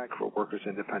Emspak for Workers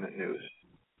Independent News.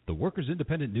 The Workers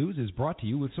Independent News is brought to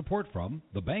you with support from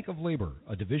the Bank of Labor,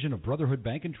 a division of Brotherhood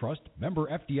Bank and Trust, member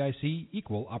FDIC,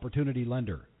 equal opportunity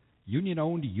lender.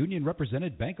 Union-owned,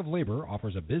 union-represented Bank of Labor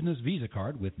offers a business Visa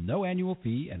card with no annual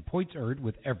fee and points earned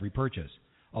with every purchase,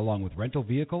 along with rental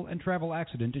vehicle and travel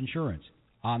accident insurance.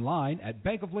 Online at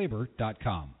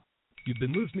bankoflabor.com. You've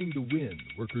been listening to WIN,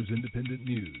 Workers Independent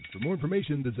News. For more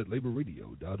information, visit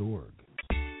laborradio.org.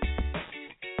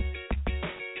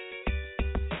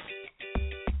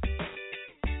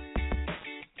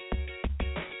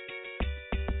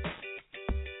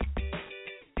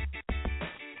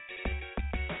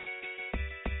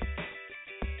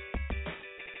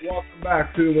 Welcome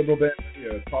back to Liberal Dan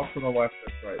Radio. Talk from the left,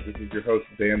 that's right. This is your host,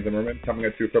 Dan Zimmerman, coming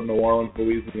at you from New Orleans,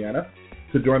 Louisiana.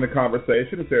 To join the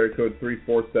conversation, it's area code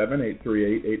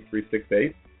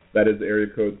 347-838-8368. That is area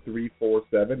code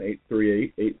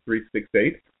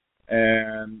 347-838-8368.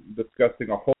 And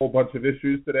discussing a whole bunch of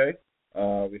issues today.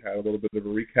 We had a little bit of a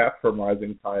recap from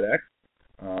Rising Tide X.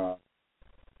 A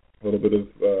little bit of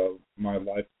my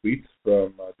live tweets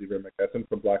from Deray Mckesson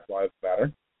from Black Lives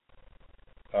Matter.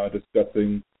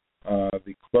 Discussing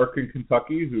the clerk in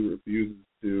Kentucky who refuses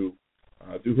to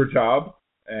do her job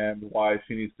and why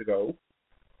she needs to go.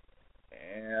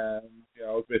 And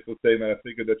I was basically saying that I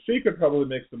figured that she could probably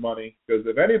make some money, because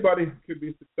if anybody could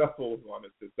be successful with one,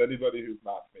 it's anybody who's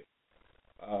not me.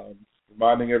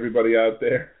 Reminding everybody out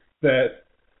there that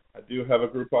I do have a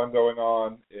Groupon going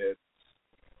on. It's,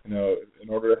 in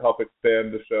order to help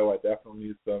expand the show, I definitely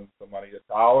need some money.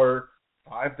 $1,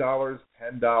 $5,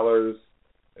 $10,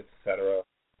 etc.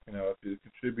 If you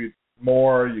contribute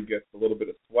more, you get a little bit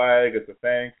of swag as a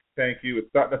thank you.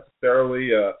 It's not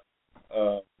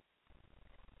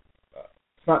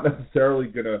necessarily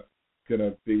gonna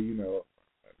be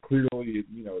clearly,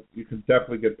 you can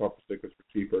definitely get bumper stickers for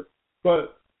cheaper.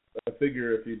 But I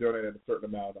figure if you donate a certain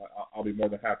amount, I'll be more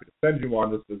than happy to send you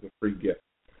one just as a free gift.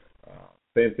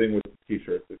 Same thing with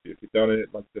T-shirts. If you donate it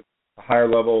like this, a higher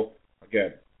level,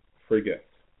 again, free gift.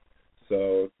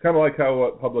 So it's kind of like how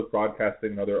what public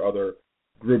broadcasting and other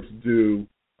groups do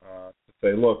to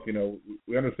say, look,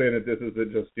 we understand that this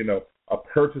isn't just, a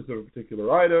purchase of a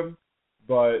particular item,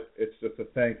 but it's just a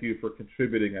thank you for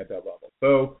contributing at that level.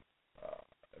 So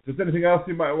if there's anything else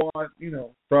you might want,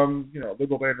 from,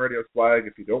 Liberal Dan Radio swag,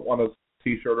 if you don't want a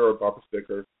T-shirt or a bumper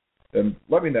sticker, then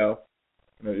let me know.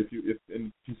 If you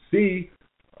see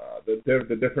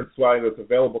the different swag that's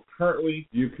available currently,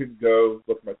 you can go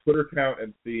look at my Twitter account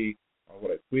and see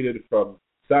what I tweeted from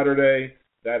Saturday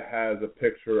that has a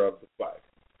picture of the swag.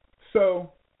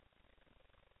 So,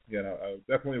 I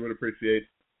definitely would appreciate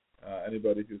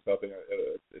anybody who's helping.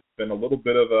 It's been a little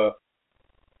bit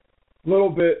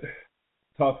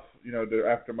tough,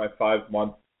 after my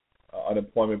 5-month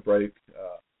unemployment break,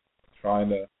 trying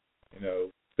to,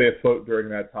 stay afloat during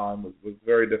that time was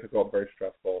very difficult, very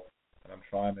stressful, and I'm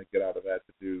trying to get out of that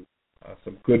to do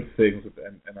some good things,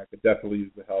 and I could definitely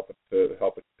use the help to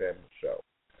help expand the show.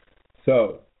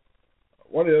 So,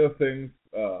 one of the other things,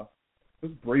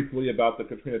 just briefly about the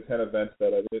Katrina 10 event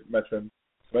that I didn't mention,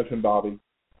 Bobby,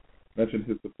 mentioned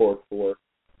his support for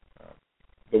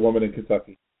the woman in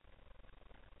Kentucky.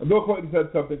 And Bill Clinton said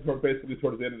something basically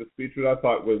towards the end of the speech that I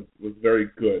thought was very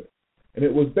good. And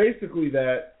it was basically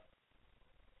that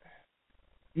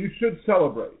you should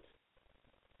celebrate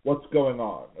what's going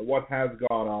on and what has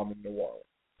gone on in New Orleans.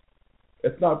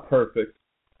 It's not perfect.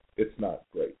 It's not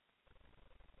great.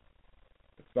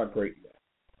 It's not great yet.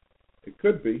 It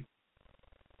could be.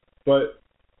 But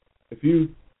if you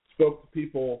spoke to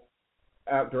people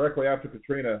directly after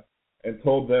Katrina and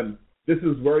told them this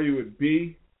is where you would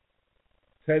be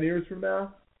 10 years from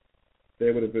now,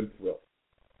 they would have been thrilled.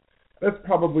 That's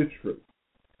probably true.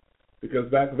 Because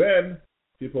back then,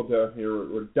 people down here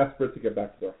were desperate to get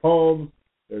back to their homes.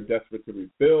 They were desperate to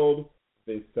rebuild.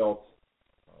 They felt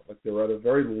like they were at a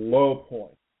very low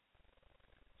point.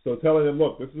 So telling them,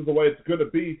 look, this is the way it's going to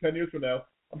be 10 years from now,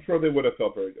 I'm sure they would have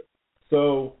felt very good.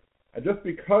 So, and just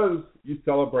because you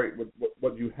celebrate with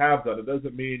what you have done, it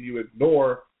doesn't mean you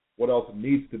ignore what else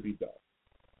needs to be done.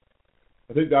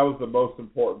 I think that was the most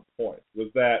important point, was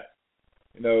that,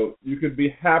 you can be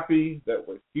happy that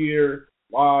we're here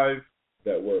live,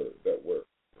 that we're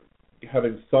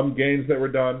having some gains that were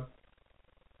done.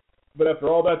 But after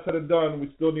all that's said and done,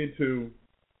 we still need to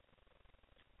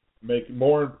make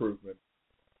more improvements,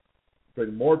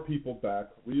 bring more people back,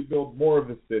 rebuild more of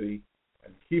the city,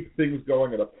 and keep things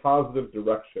going in a positive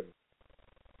direction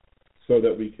so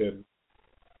that we can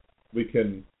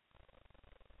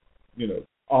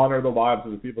honor the lives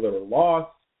of the people that were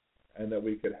lost, and that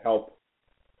we can help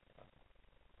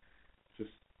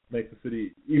just make the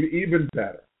city even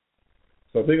better.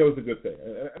 So I think it was a good thing.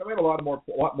 And I made a lot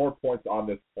more points on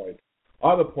this point,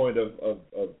 on the point of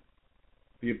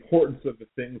the importance of the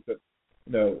things that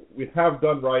we have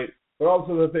done right, but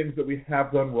also the things that we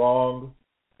have done wrong,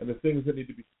 and the things that need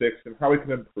to be fixed, and how we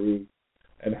can improve,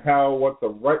 and what the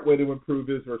right way to improve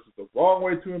is versus the wrong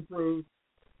way to improve.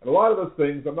 And a lot of those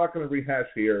things I'm not going to rehash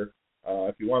here.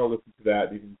 If you want to listen to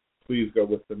that, you can please go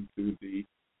listen to the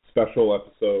special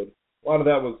episode. A lot of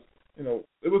that was,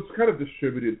 it was kind of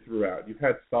distributed throughout. You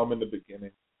had some in the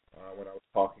beginning when I was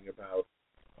talking about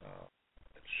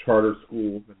charter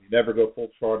schools, and you never go full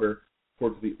charter.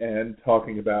 Towards the end,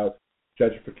 talking about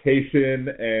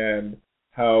gentrification and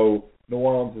how New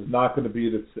Orleans is not going to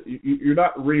be you're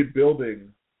not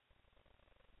rebuilding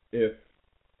if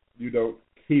you don't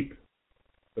keep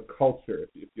the culture.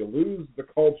 If you lose the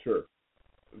culture,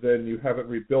 then you haven't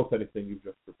rebuilt anything, you've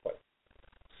just replaced.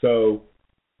 So,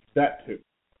 that too.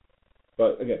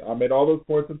 But again, I made all those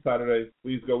points on Saturday.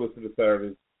 Please go listen to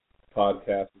Saturday's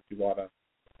podcast if you want to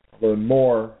learn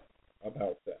more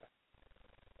about that.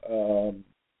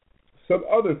 Some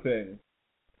other things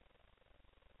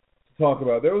to talk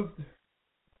about. There was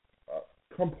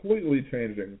completely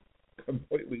changing.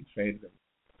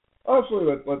 Actually,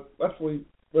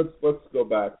 let's go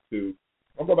back to.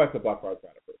 I'll go back to Black Lives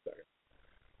Matter for a second,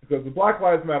 because the Black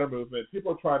Lives Matter movement,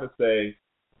 people are trying to say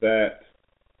that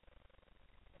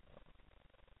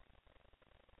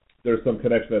there's some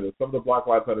connection there. Some of the Black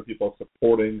Lives Matter people are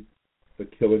supporting the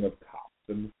killing of cops,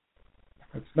 and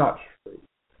it's not true.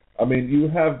 I mean, you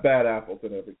have bad apples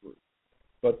in every group,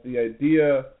 but the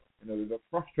idea, there's a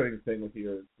frustrating thing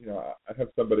here. I have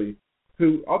somebody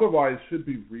who otherwise should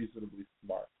be reasonably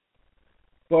smart,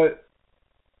 but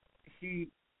he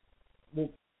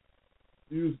will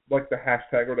use like the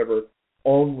hashtag or whatever,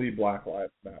 only Black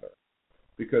Lives Matter,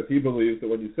 because he believes that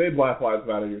when you say Black Lives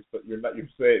Matter, you're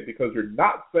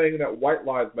not saying that white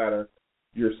lives matter.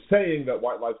 You're saying that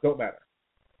white lives don't matter,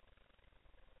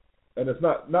 and it's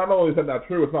not only is that not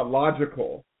true, it's not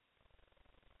logical.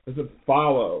 It doesn't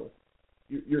follow.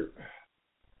 You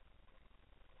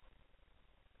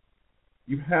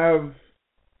have,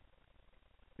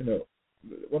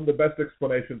 one of the best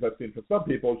explanations I've seen from some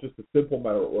people is just a simple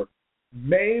matter of work.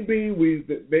 Maybe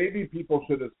people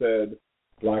should have said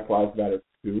Black Lives Matter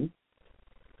too,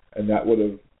 and that would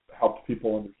have helped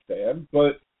people understand.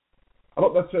 But I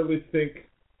don't necessarily think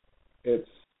it's,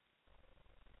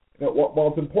 while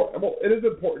it's important. Well, it is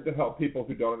important to help people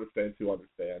who don't understand to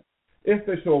understand, if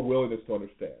they show a willingness to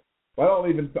understand. But I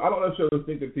don't necessarily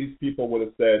think that these people would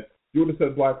have said, you would have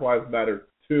said Black Lives Matter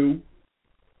too.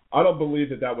 I don't believe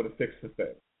that would have fixed the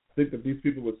thing. I think that these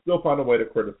people would still find a way to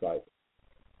criticize it.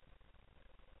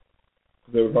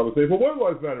 They would probably say, well, white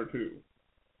lives matter too.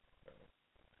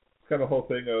 It's kind of the whole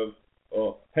thing of,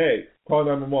 hey, call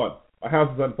 911. My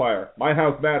house is on fire. My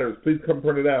house matters. Please come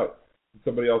turn it out. And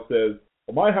somebody else says,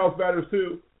 well, my house matters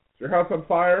too. Is your house on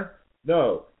fire?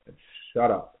 No. And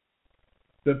shut up.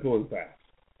 Simple as that.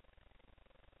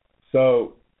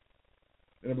 So,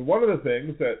 one of the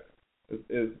things that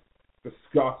is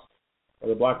discussed by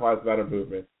the Black Lives Matter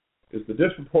movement is the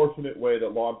disproportionate way that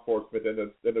law enforcement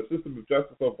and the system of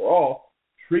justice overall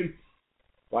treats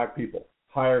black people.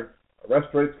 Higher arrest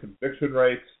rates, conviction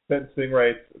rates, sentencing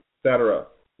rates, etc.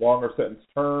 Longer sentence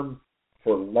terms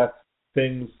for less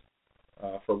things,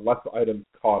 for less items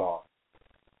caught on.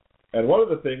 And one of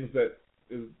the things that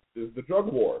is the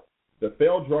drug war, the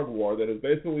failed drug war that has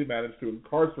basically managed to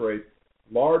incarcerate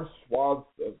large swaths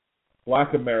of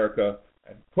black America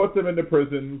and put them into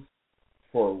prisons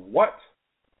for what?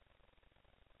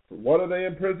 For what are they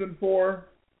in prison for?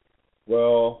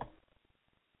 Well,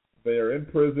 they are in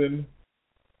prison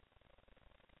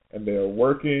and they are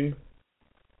working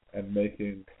and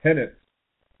making penance,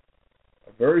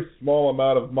 a very small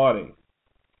amount of money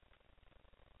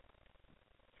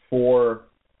for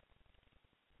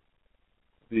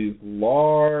these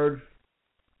large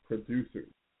producers,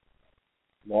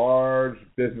 large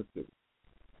businesses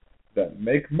that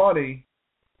make money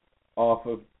off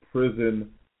of prison,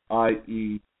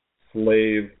 i.e.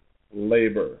 slave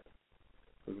labor.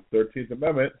 So the 13th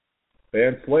Amendment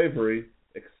banned slavery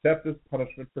except as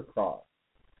punishment for crime.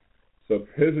 So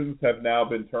prisons have now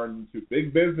been turned into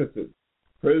big businesses.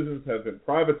 Prisons have been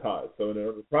privatized. So in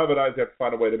order to privatize, you have to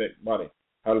find a way to make money.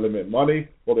 How do they make money?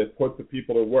 Well, they put the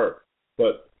people to work.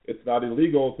 But it's not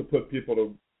illegal to put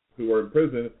people who are in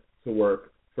prison to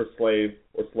work for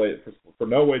for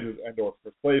no wages and or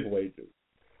for slave wages.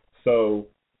 So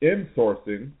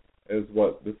insourcing is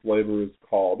what this labor is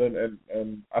called. And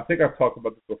I think I've talked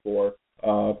about this before.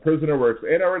 Prisoner works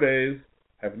 8-hour days,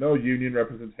 have no union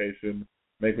representation,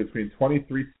 make between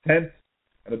 23 cents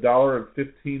and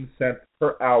 $1.15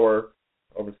 per hour,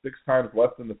 over 6 times less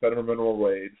than the federal minimum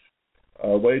wage.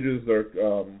 Wages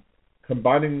are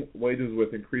combining wages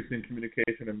with increasing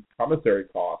communication and commissary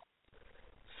costs.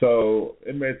 So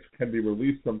inmates can be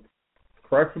released from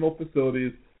correctional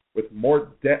facilities with more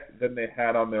debt than they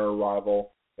had on their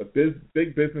arrival. But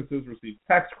big businesses receive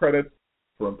tax credits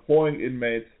for employing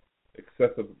inmates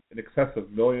in excess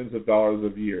of millions of dollars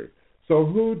a year. So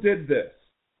who did this?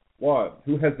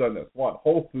 Who has done this?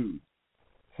 Whole Foods.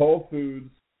 Whole Foods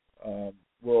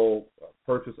will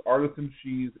purchase artisan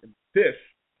cheese and fish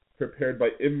prepared by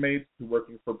inmates who are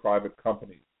working for private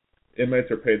companies.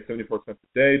 Inmates are paid 74 cents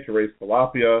a day to raise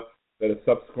tilapia that is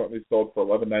subsequently sold for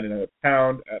 $11.99 a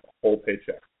pound at a whole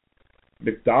paycheck.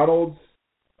 McDonald's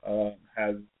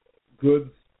has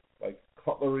goods like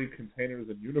cutlery, containers,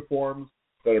 and uniforms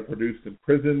that are produced in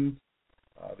prisons.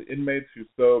 The inmates who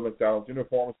sew McDonald's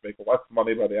uniforms make less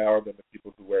money by the hour than the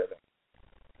people who wear them.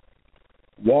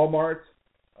 Walmart,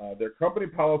 their company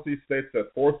policy states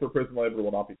that forced or prison labor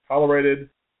will not be tolerated.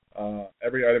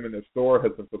 Every item in their store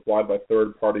has been supplied by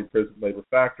third-party prison labor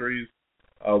factories.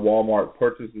 Walmart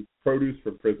purchases produce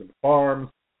from prison farms,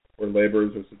 where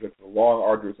laborers are subject to long,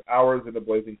 arduous hours in the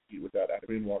blazing heat without adequate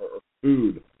clean water or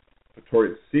food.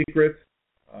 Victoria's Secret,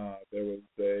 there was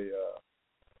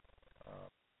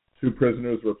two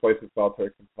prisoners were placed in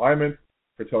solitary confinement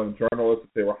for telling journalists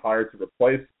that they were hired to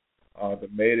replace the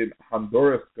made in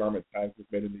Honduras garment tags with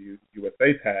made in the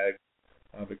USA tag.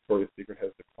 Victoria's Secret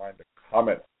has declined to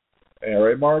comment.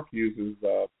 ARA Mark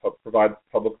provides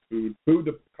public food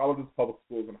to colleges, public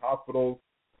schools, and hospitals.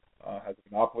 Has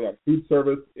a monopoly on food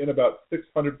service in about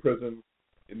 600 prisons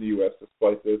in the U.S.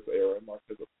 Despite this, ARA Mark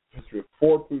has a history of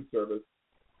poor food service,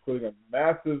 including a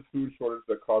massive food shortage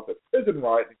that caused a prison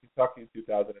riot in Kentucky in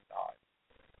 2009.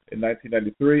 In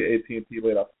 1993, AT&T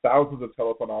laid off thousands of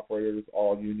telephone operators,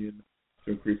 all union,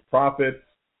 to increase profits.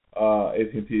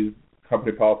 AT&T's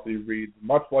company policy reads,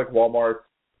 much like Walmart's,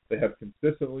 they have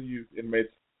consistently used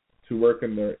inmates to work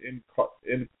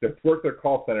work their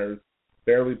call centers,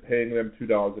 barely paying them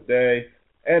 $2 a day.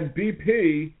 And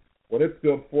BP, when it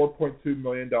spilled $4.2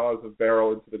 million of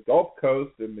barrel into the Gulf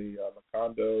Coast in the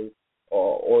Macondo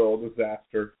oil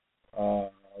disaster,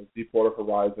 Deepwater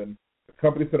Horizon, the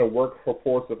company sent a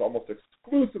workforce of almost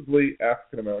exclusively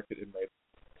African-American inmates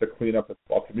to clean up its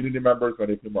small community members,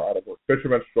 many of whom are out-of-work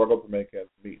fishermen, struggled to make ends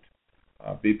meet.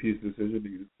 BP's decision to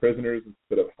use prisoners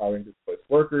instead of hiring displaced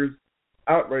workers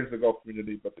outraged the Gulf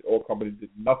community, but the oil company did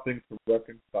nothing to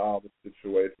reconcile the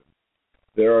situation.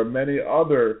 There are many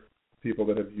other people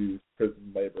that have used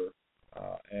prison labor,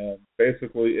 and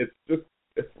basically it's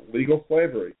legal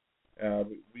slavery.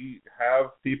 We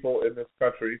have people in this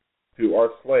country who are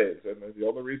slaves, and the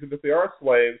only reason that they are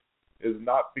slaves is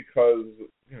not because,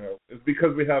 is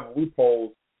because we have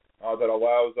loopholes that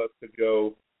allows us to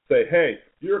go say, hey,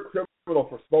 you're a criminal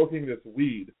for smoking this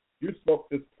weed. You smoke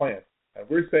this plant, and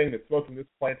we're saying that smoking this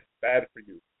plant is bad for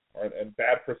you and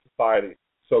bad for society.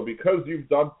 So because you've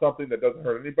done something that doesn't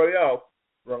hurt anybody else,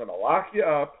 we're going to lock you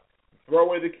up, throw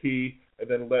away the key, and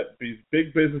then let these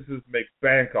big businesses make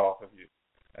bank off of you.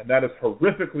 And that is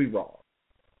horrifically wrong.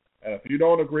 And if you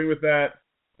don't agree with that,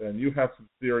 then you have some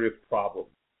serious problems.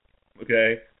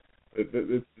 Okay?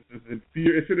 It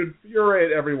should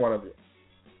infuriate every one of you.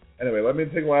 Anyway, let me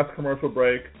take a last commercial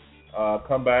break.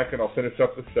 Come back and I'll finish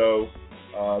up the show.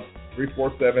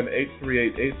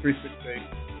 347-838-8368.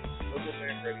 Liberal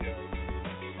Dan Radio.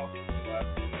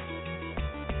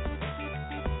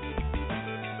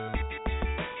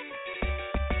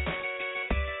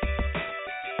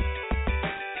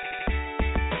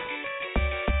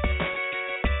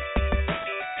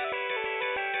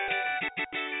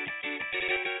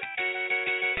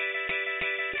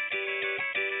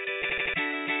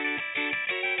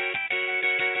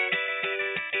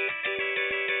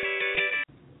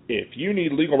 If you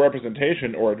need legal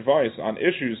representation or advice on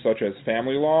issues such as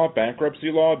family law, bankruptcy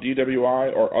law,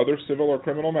 DWI, or other civil or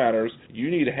criminal matters,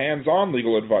 you need hands-on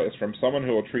legal advice from someone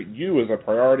who will treat you as a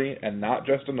priority and not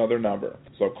just another number.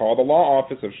 So call the law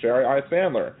office of Sherry I.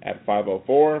 Sandler at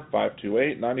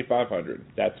 504-528-9500.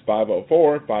 That's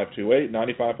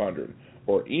 504-528-9500.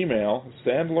 Or email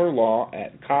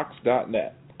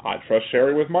sandlerlaw@cox.net. I trust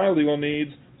Sherry with my legal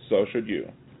needs, so should you.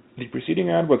 The preceding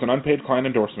ad was an unpaid client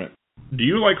endorsement. Do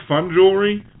you like fun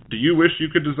jewelry? Do you wish you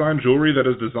could design jewelry that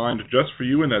is designed just for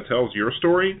you and that tells your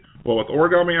story? Well, with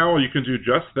Origami Owl, you can do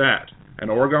just that. An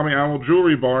Origami Owl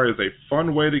jewelry bar is a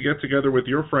fun way to get together with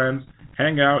your friends,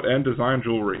 hang out, and design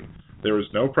jewelry. There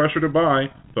is no pressure to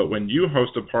buy, but when you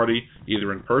host a party,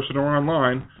 either in person or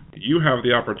online, you have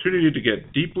the opportunity to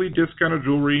get deeply discounted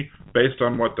jewelry based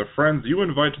on what the friends you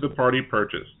invite to the party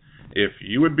purchase. If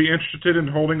you would be interested in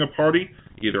holding a party,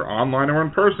 either online or in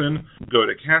person, go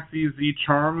to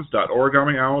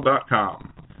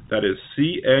CassieZCharms.origamiOwl.com. That is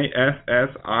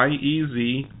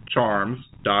CASSIEZ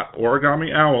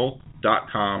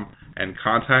Charms.origamiOwl.com and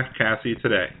contact Cassie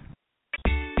today.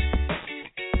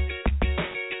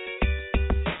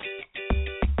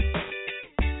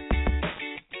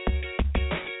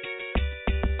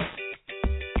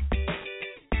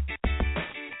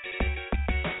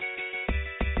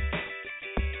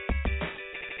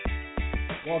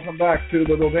 Welcome back to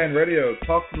Liberal Dan Radio.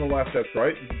 Talk from the left, that's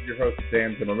right. This is your host,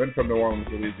 Dan Zimmerman from New Orleans,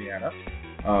 Louisiana.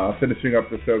 Finishing up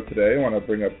the show today, I want to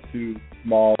bring up two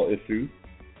small issues.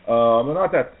 They're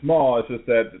not that small, it's just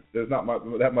that there's not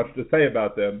that much to say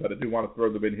about them, but I do want to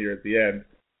throw them in here at the end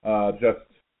just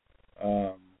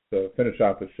to finish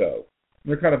out the show.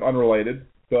 They're kind of unrelated,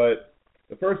 but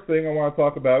the first thing I want to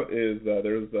talk about is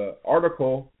there's an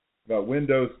article about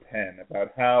Windows 10,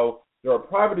 about how there are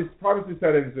privacy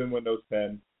settings in Windows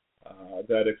 10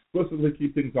 that explicitly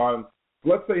keep things on.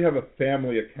 Let's say you have a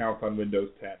family account on Windows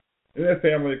 10. In that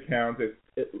family account, it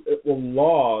will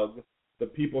log the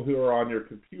people who are on your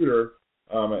computer,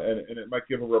 and it might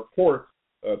give a report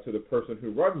to the person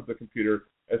who runs the computer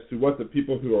as to what the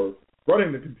people who are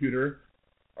running the computer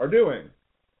are doing.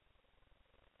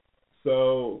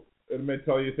 So it may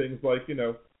tell you things like,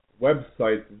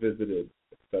 websites visited,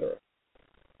 etc.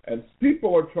 And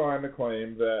people are trying to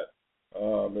claim that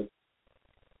it's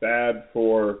bad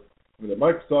for the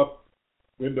Microsoft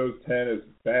Windows 10 is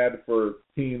bad for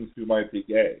teens who might be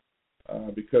gay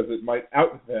because it might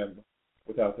out them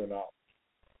without their knowledge.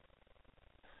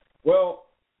 Well,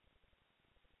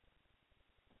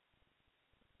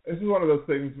 this is one of those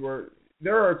things where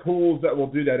there are tools that will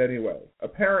do that anyway. A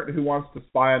parent who wants to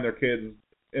spy on their kids'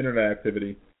 internet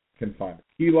activity can find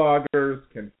keyloggers,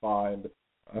 can find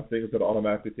things that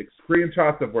automatically take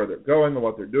screenshots of where they're going and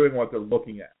what they're doing, what they're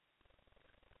looking at.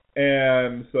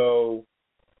 And so,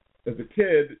 as a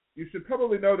kid, you should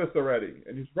probably know this already,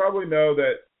 and you should probably know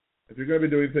that if you're going to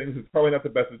be doing things, it's probably not the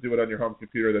best to do it on your home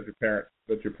computer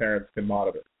that your parents can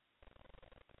monitor.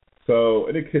 So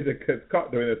any kid that gets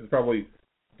caught doing this is probably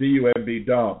DUMB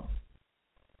dumb.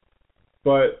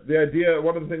 But the idea,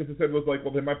 one of the things they said was like,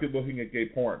 well, they might be looking at gay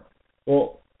porn.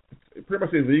 Well, it's pretty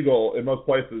much illegal in most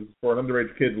places for an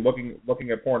underage kid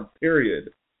looking at porn, period.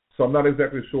 So I'm not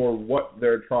exactly sure what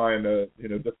they're trying to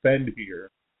defend here.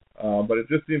 But it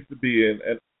just seems to be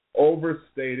an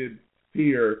overstated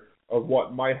fear of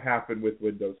what might happen with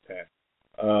Windows 10.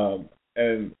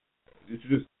 And you should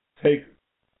just take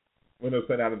Windows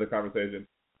 10 out of the conversation.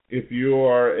 If you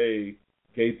are a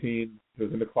gay teen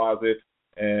who's in the closet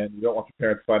and you don't want your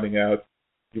parents finding out,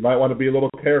 you might want to be a little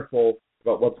careful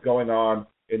about what's going on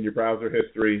in your browser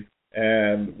history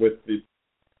and with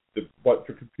what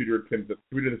the computer that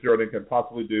you're running can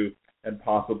possibly do and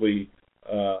possibly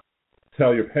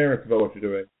tell your parents about what you're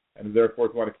doing. And therefore,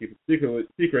 if you want to keep it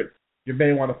secret, you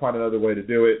may want to find another way to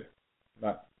do it. I'm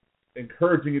not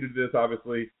encouraging you to do this,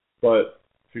 obviously, but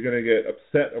if you're going to get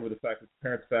upset over the fact that your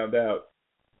parents found out,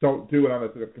 don't do it on a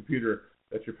computer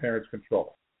that your parents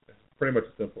control. It's pretty much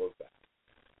as simple as that.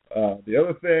 The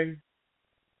other thing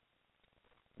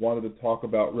I wanted to talk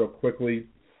about real quickly,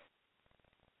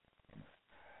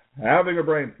 having a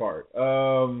brain fart.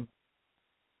 I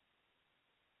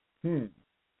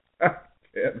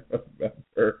can't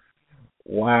remember.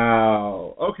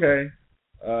 Wow. Okay.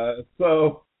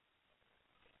 So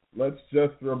let's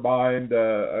just remind,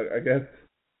 I guess,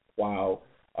 wow.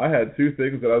 I had two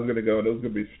things that I was going to go, and it was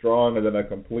going to be strong, and then I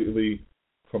completely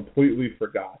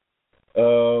forgot.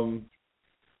 Wow.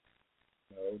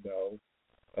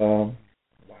 I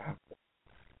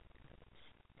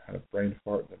had a brain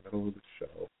fart in the middle of the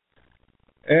show.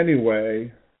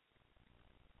 Anyway,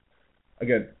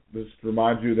 again, just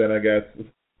remind you that I guess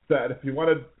that if you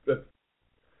want to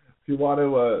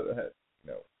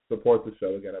support the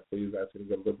show, again, I please ask you to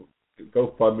go to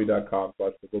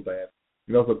GoFundMe.com/Liberal Dan.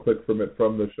 You can also click from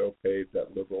the show page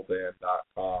at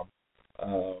LiberalDan.com,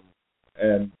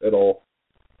 and it'll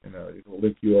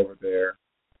link you over there.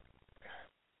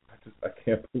 I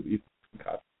can't believe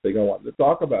the thing I wanted to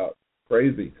talk about.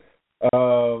 Crazy.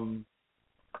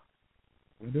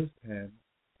 Windows 10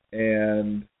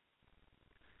 and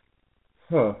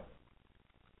I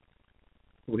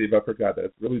believe I forgot that.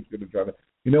 It's really going to drive me.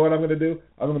 You know what I'm going to do?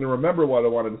 I'm going to remember what I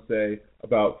wanted to say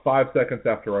about 5 seconds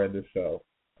after I end this show.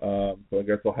 So I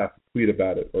guess I'll have to tweet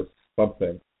about it or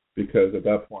something, because at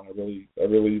that point I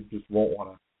really just won't want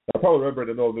to. I'll probably remember it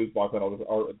in the middle of the news block, and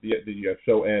the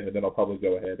show end, and then I'll probably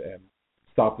go ahead and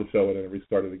stop the show and then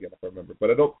restart it again if I remember.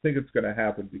 But I don't think it's going to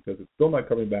happen because it's still not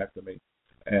coming back to me.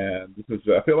 And I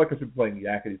feel like I should be playing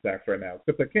yakety sax right now,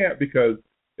 except I can't because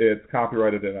it's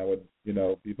copyrighted and I would,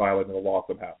 be violating the law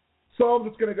somehow. So I'm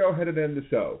just going to go ahead and end the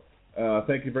show.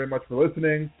 Thank you very much for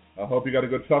listening. I hope you got a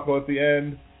good chuckle at the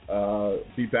end.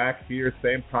 Be back here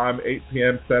same time, 8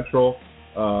 p.m. Central,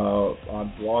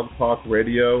 on Blog Talk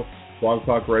Radio,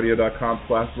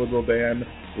 blogtalkradio.com/LiberalDan,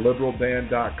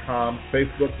 LiberalDan.com,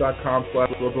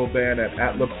 Facebook.com/LiberalDan, and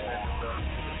 @LiberalDan.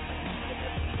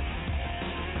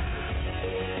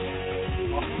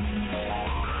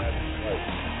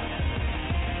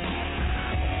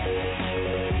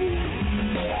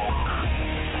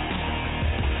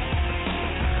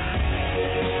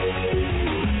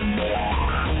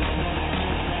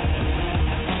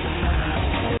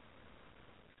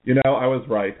 I was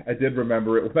right. I did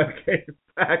remember it when I came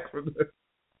back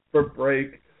for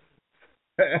break.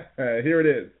 Here it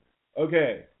is.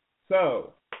 Okay,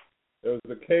 so there was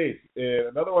a case in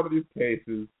another one of these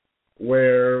cases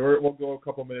where we'll go a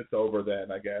couple minutes over then,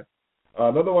 I guess.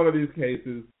 Another one of these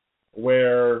cases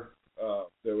where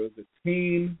there was a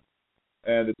teen,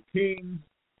 and the teens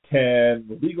can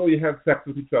legally have sex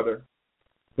with each other,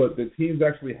 but the teens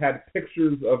actually had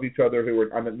pictures of each other who were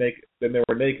naked, and they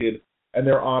were naked, and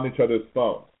they're on each other's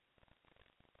phones.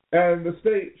 And the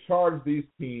state charged these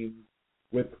teens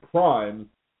with crimes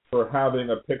for having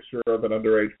a picture of an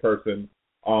underage person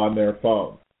on their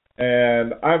phone.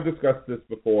 And I've discussed this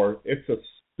before. It's a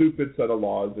stupid set of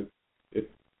laws.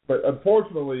 But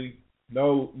unfortunately,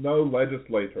 no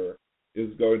legislator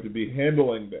is going to be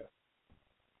handling this.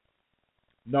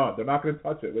 No, they're not going to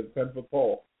touch it with a 10-foot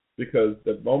pole, because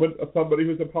the moment somebody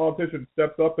who's a politician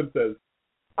steps up and says,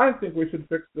 I think we should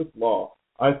fix this law,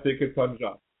 I think it's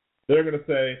unjust, they're going to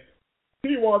say,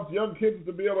 he wants young kids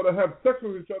to be able to have sex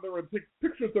with each other and take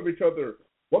pictures of each other.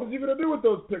 What is he going to do with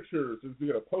those pictures? Is he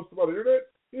going to post them on the internet?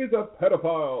 he's a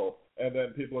pedophile. And then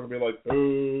people are going to be like,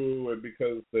 ooh, and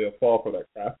because they'll fall for that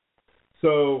crap.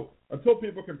 So until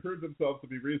people can prove themselves to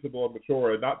be reasonable and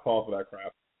mature and not fall for that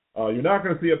crap, you're not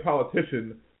going to see a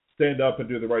politician stand up and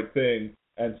do the right thing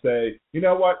and say, you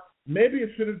know what, maybe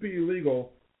it shouldn't be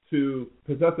illegal to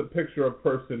possess a picture of a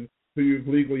person who you've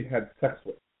legally had sex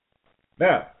with.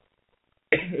 Now,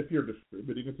 if you're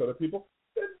distributing it to other people,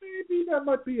 then maybe that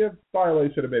might be a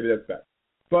violation and maybe that's bad.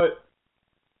 But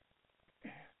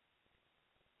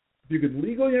if you could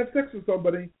legally have sex with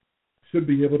somebody, you should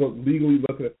be able to legally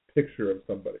look at a picture of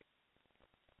somebody,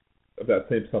 of that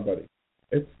same somebody.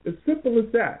 It's as simple as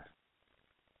that.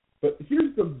 But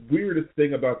here's the weirdest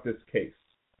thing about this case,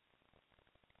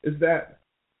 is that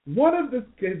one of the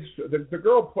kids, the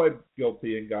girl pled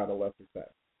guilty and got a lesser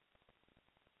sentence.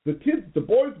 The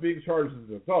boy's being charged as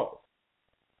an adult.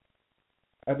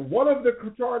 And one of the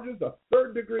charges, a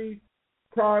third-degree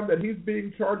crime that he's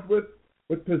being charged with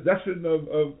possession of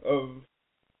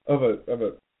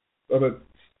a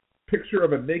picture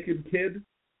of a naked kid,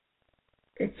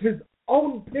 it's his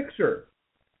own picture.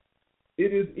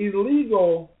 It is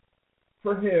illegal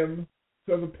for him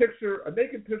to have a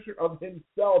naked picture of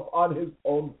himself on his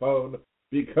own phone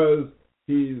because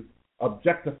he's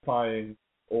objectifying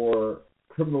or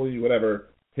criminally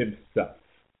whatever himself.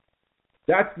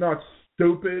 That's not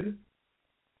stupid.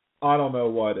 I don't know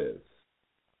what is.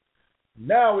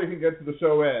 Now we can get to the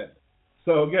show end.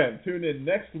 So again, tune in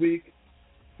next week.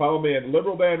 Follow me at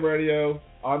Liberal Dan Radio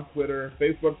on Twitter,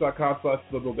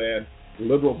 Facebook.com/LiberalDan,